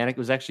all organic, it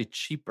was actually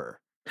cheaper.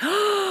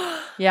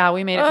 Yeah,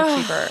 we made it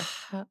for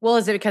cheaper. Well,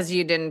 is it because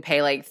you didn't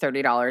pay like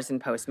 $30 in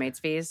Postmates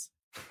fees?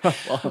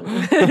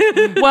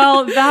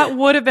 Well, that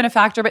would have been a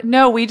factor, but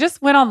no, we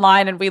just went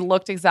online and we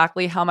looked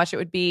exactly how much it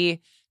would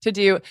be to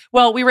do.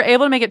 Well, we were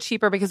able to make it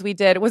cheaper because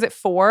was it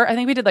 4? I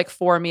think we did like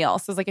 4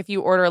 meals. So it's like if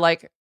you order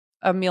like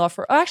a meal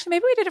actually,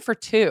 maybe we did it for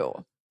 2.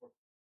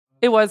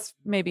 It was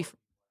maybe,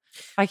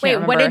 I can't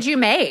remember. What did you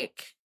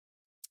make?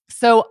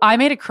 So I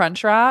made a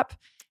crunch wrap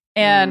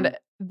and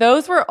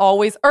those were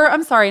always,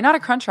 I'm sorry, not a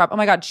crunch wrap. Oh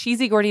my God,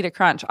 cheesy gordita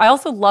crunch. I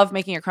also love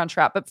making a crunch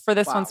wrap, but for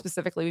this one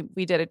specifically,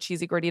 we did a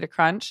cheesy gordita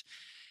crunch.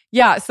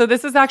 Yeah, so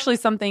this is actually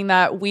something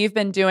that we've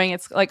been doing.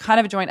 It's like kind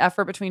of a joint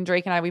effort between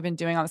Drake and I we've been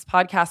doing on this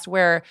podcast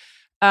where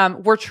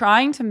we're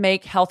trying to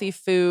make healthy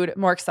food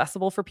more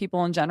accessible for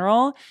people in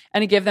general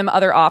and to give them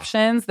other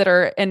options that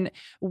are, and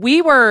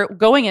we were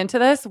going into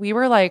this, we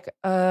were like,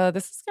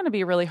 this is going to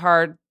be really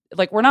hard.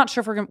 Like, we're not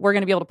sure if we're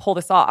going to be able to pull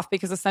this off,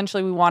 because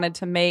essentially we wanted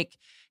to make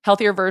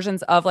healthier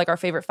versions of like our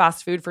favorite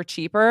fast food for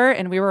cheaper.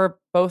 And we were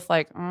both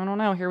like, I don't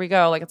know, here we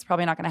go. Like, it's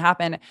probably not going to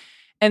happen.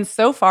 And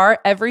so far,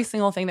 every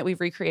single thing that we've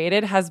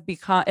recreated has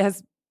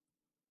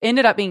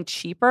ended up being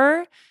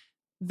cheaper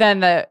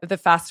than the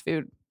fast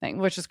food thing,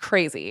 which is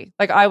crazy.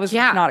 Like, I was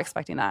not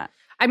expecting that.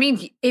 I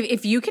mean,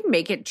 if you can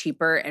make it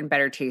cheaper and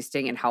better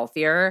tasting and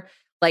healthier,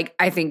 like,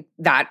 I think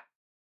that,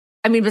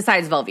 I mean,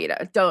 besides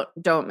Velveeta,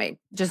 don't make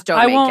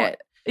it.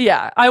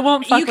 Yeah, I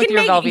won't fuck with your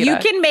Velveeta. You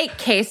can make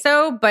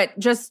queso, but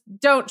just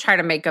don't try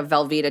to make a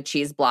Velveeta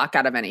cheese block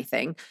out of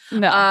anything.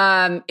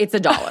 No. It's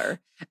 $1.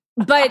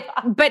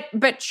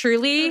 but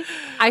truly,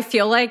 I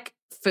feel like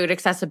food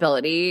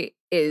accessibility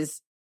is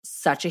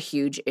such a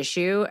huge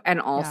issue, and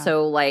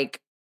also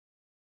like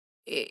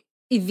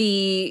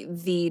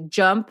the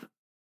jump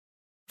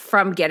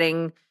from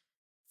getting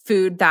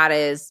food that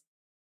is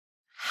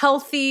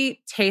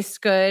healthy, tastes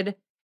good,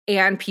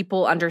 and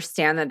people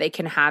understand that they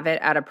can have it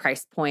at a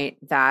price point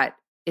that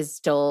is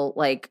still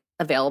like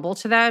available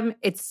to them.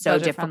 It's so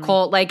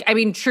difficult. Like, I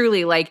mean,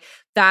 truly, like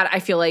that I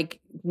feel like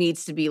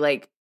needs to be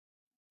like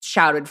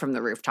shouted from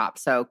the rooftop.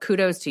 So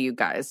kudos to you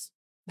guys.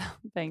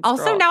 Thanks.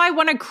 Also, girl. now I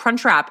want a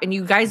crunch wrap, and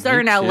you guys are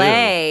in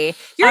LA.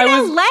 You're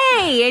in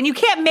LA, and you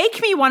can't make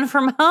me one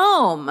from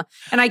home.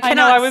 And I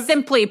cannot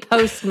simply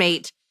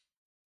Postmate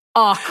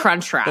a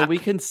crunch wrap. But we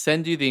can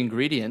send you the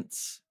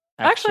ingredients.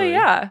 Actually,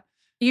 yeah.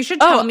 You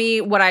should tell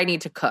me what I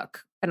need to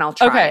cook, and I'll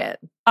try it.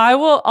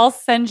 I'll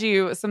send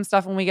you some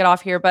stuff when we get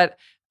off here, but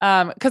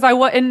because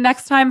and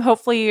next time,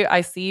 hopefully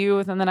I see you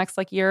within the next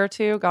like year or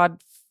two.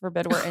 God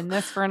forbid we're in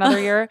this for another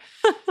year.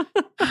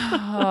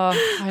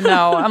 Oh, I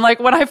know. I'm like,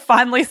 when I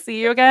finally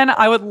see you again,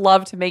 I would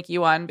love to make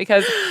you one,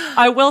 because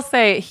I will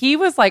say he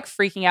was like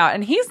freaking out,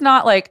 and he's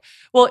not like,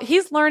 well,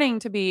 he's learning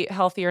to be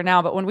healthier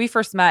now. But when we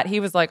first met, he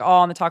was like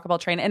all on the Taco Bell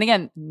train. And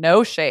again,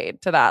 no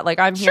shade to that. Like,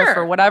 I'm here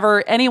for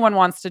whatever anyone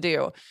wants to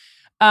do.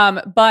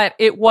 But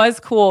it was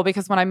cool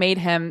because when I made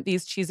him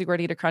these cheesy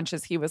gordita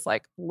crunches, he was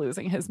like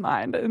losing his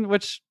mind, and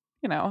which,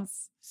 you know,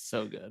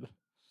 so good.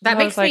 That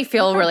makes me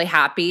feel really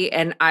happy.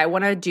 And I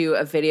want to do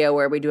a video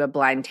where we do a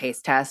blind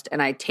taste test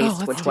and I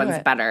taste which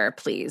one's better.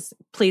 Please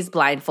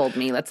blindfold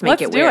me. Let's make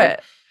it weird.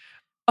 It.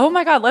 Oh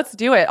my God, let's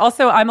do it.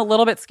 Also, I'm a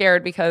little bit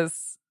scared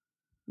because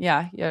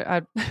maybe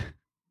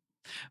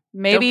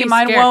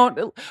mine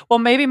won't. Well,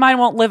 maybe mine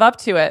won't live up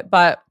to it,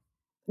 but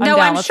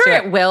I'm sure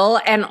it will.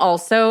 And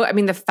also, I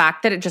mean, the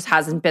fact that it just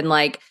hasn't been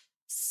like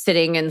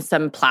sitting in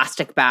some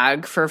plastic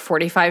bag for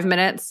 45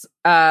 minutes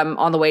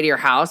on the way to your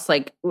house,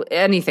 like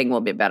anything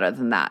will be better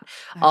than that.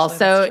 Actually,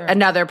 also,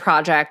 another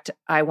project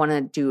I want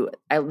to do,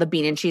 the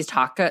bean and cheese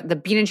taco, the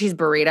bean and cheese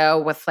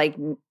burrito with like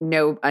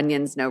no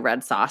onions, no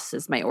red sauce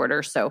is my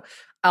order. So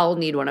I'll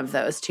need one of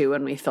those too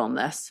when we film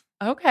this.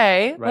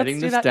 Okay. Writing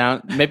this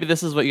down. Maybe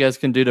this is what you guys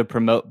can do to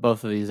promote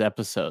both of these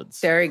episodes.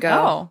 There you go.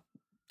 Oh.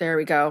 There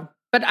we go.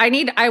 But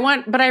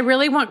I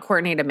really want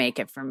Courtney to make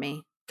it for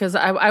me. Because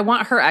I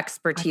want her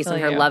expertise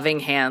and her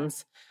loving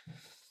hands.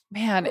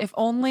 Man, if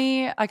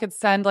only I could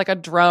send like a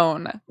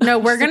drone. No,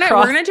 we're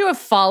gonna do a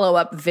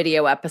follow-up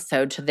video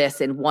episode to this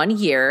in 1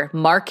 year,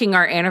 marking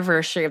our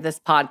anniversary of this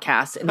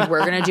podcast, and we're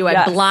gonna do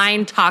a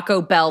blind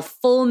Taco Bell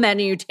full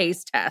menu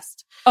taste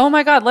test. Oh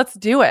my God, let's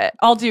do it.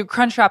 I'll do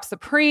Crunchwrap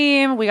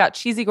Supreme. We got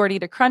cheesy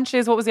gordita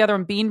crunches. What was the other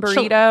one? Bean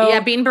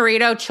burrito. Bean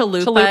burrito,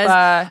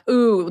 chalupas.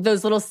 Ooh,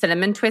 those little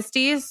cinnamon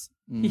twisties.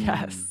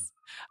 Yes.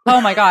 Oh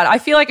my God. I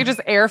feel like I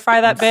just air fry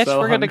that bitch.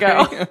 We're good to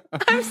go.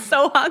 I'm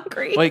so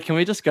hungry. Wait, can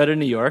we just go to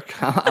New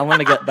York? I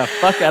want to get the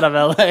fuck out of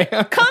LA.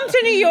 Come to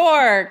New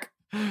York.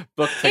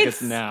 Book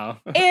tickets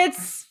now.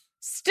 It's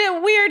still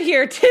weird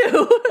here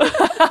too.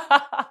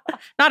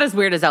 Not as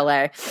weird as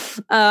LA.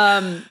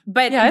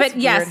 But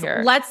yes,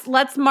 here.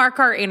 Let's mark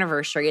our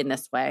anniversary in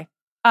this way.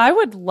 I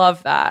would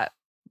love that.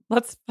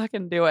 Let's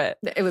fucking do it.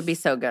 It would be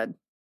so good.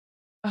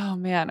 Oh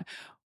man.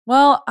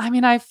 Well, I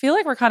mean, I feel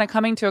like we're kind of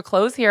coming to a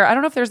close here. I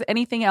don't know if there's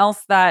anything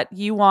else that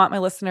you want my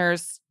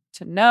listeners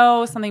to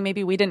know, something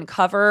maybe we didn't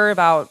cover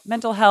about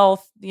mental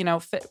health,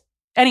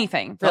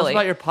 anything, really. Tell us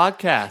about your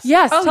podcast.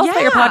 Yes, tell us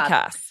about your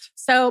podcast.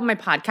 So my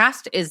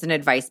podcast is an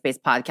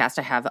advice-based podcast.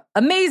 I have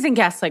amazing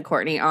guests like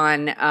Courtney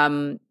on,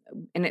 and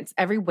it's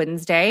every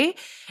Wednesday,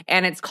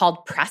 and it's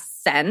called Press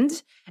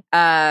Send.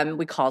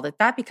 We called it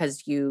that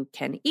because you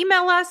can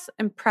email us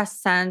and press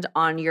send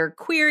on your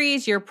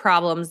queries, your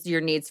problems,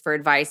 your needs for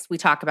advice. We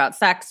talk about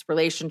sex,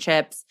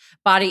 relationships,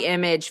 body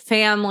image,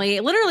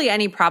 family, literally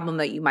any problem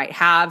that you might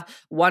have.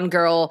 One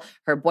girl,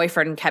 her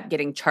boyfriend kept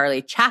getting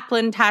Charlie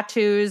Chaplin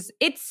tattoos.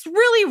 It's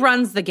really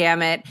runs the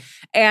gamut.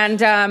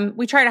 And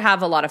we try to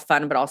have a lot of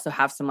fun, but also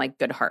have some like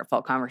good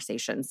heartfelt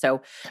conversations.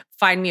 So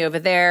find me over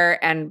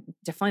there and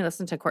definitely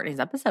listen to Courtney's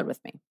episode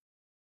with me.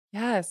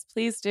 Yes,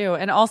 please do.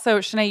 And also,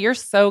 Chinae, you're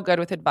so good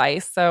with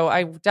advice. So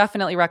I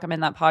definitely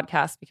recommend that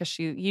podcast because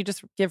you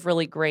just give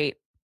really great,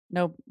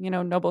 no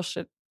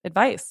bullshit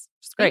advice.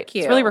 It's great. Thank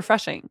you. It's really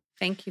refreshing.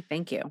 Thank you.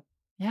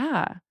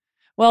 Yeah.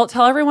 Well,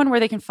 tell everyone where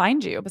they can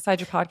find you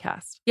besides your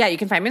podcast. Yeah, you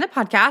can find me on the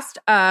podcast.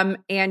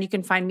 And you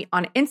can find me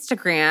on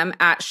Instagram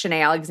at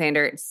Chinae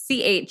Alexander. It's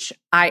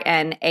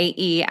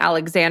CHINAE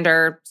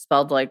Alexander,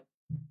 spelled like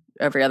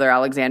every other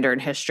Alexander in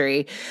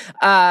history.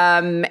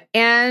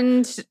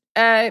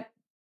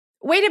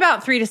 Wait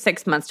about 3 to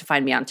 6 months to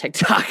find me on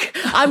TikTok.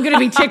 I'm going to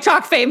be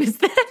TikTok famous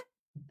then.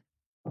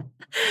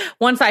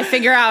 Once I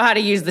figure out how to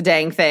use the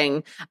dang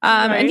thing.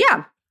 Right. And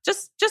yeah,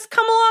 just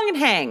come along and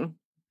hang.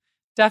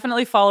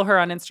 Definitely follow her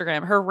on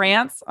Instagram. Her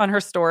rants on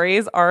her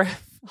stories are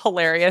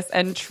hilarious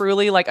and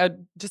truly like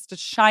just a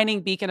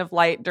shining beacon of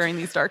light during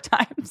these dark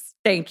times.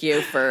 Thank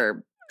you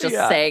for just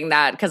saying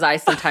that, because I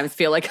sometimes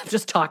feel like I'm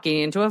just talking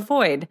into a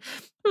void.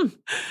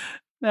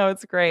 No,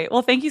 it's great.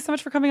 Well, thank you so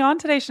much for coming on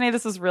today, Chinae.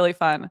 This was really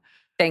fun.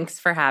 Thanks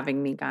for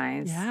having me,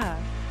 guys. Yeah.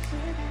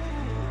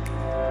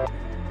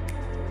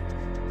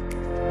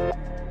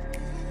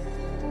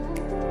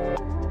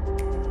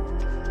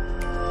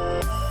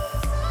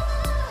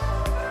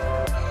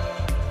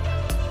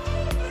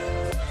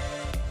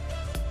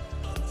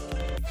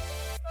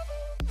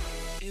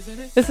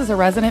 This is a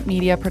Resonant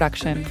Media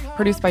production,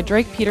 produced by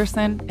Drake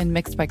Peterson and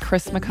mixed by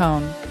Chris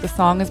McCone. The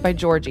song is by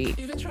Georgie.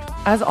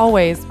 As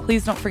always,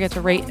 please don't forget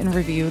to rate and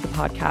review the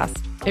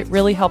podcast. It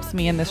really helps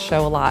me in this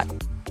show a lot.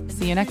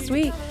 See you next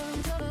week.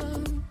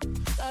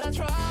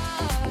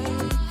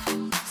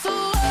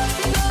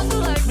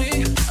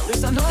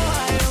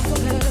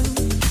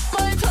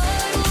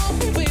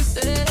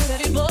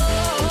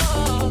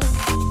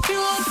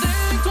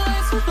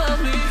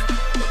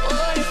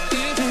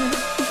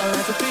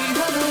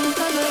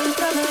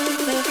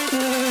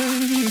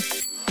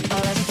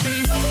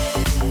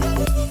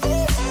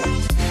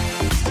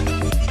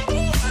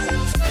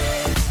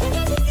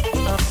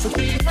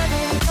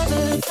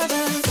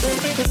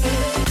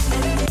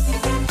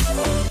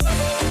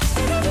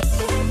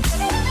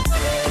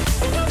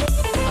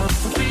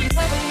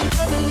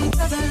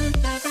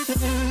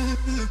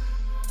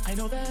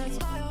 know that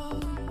smile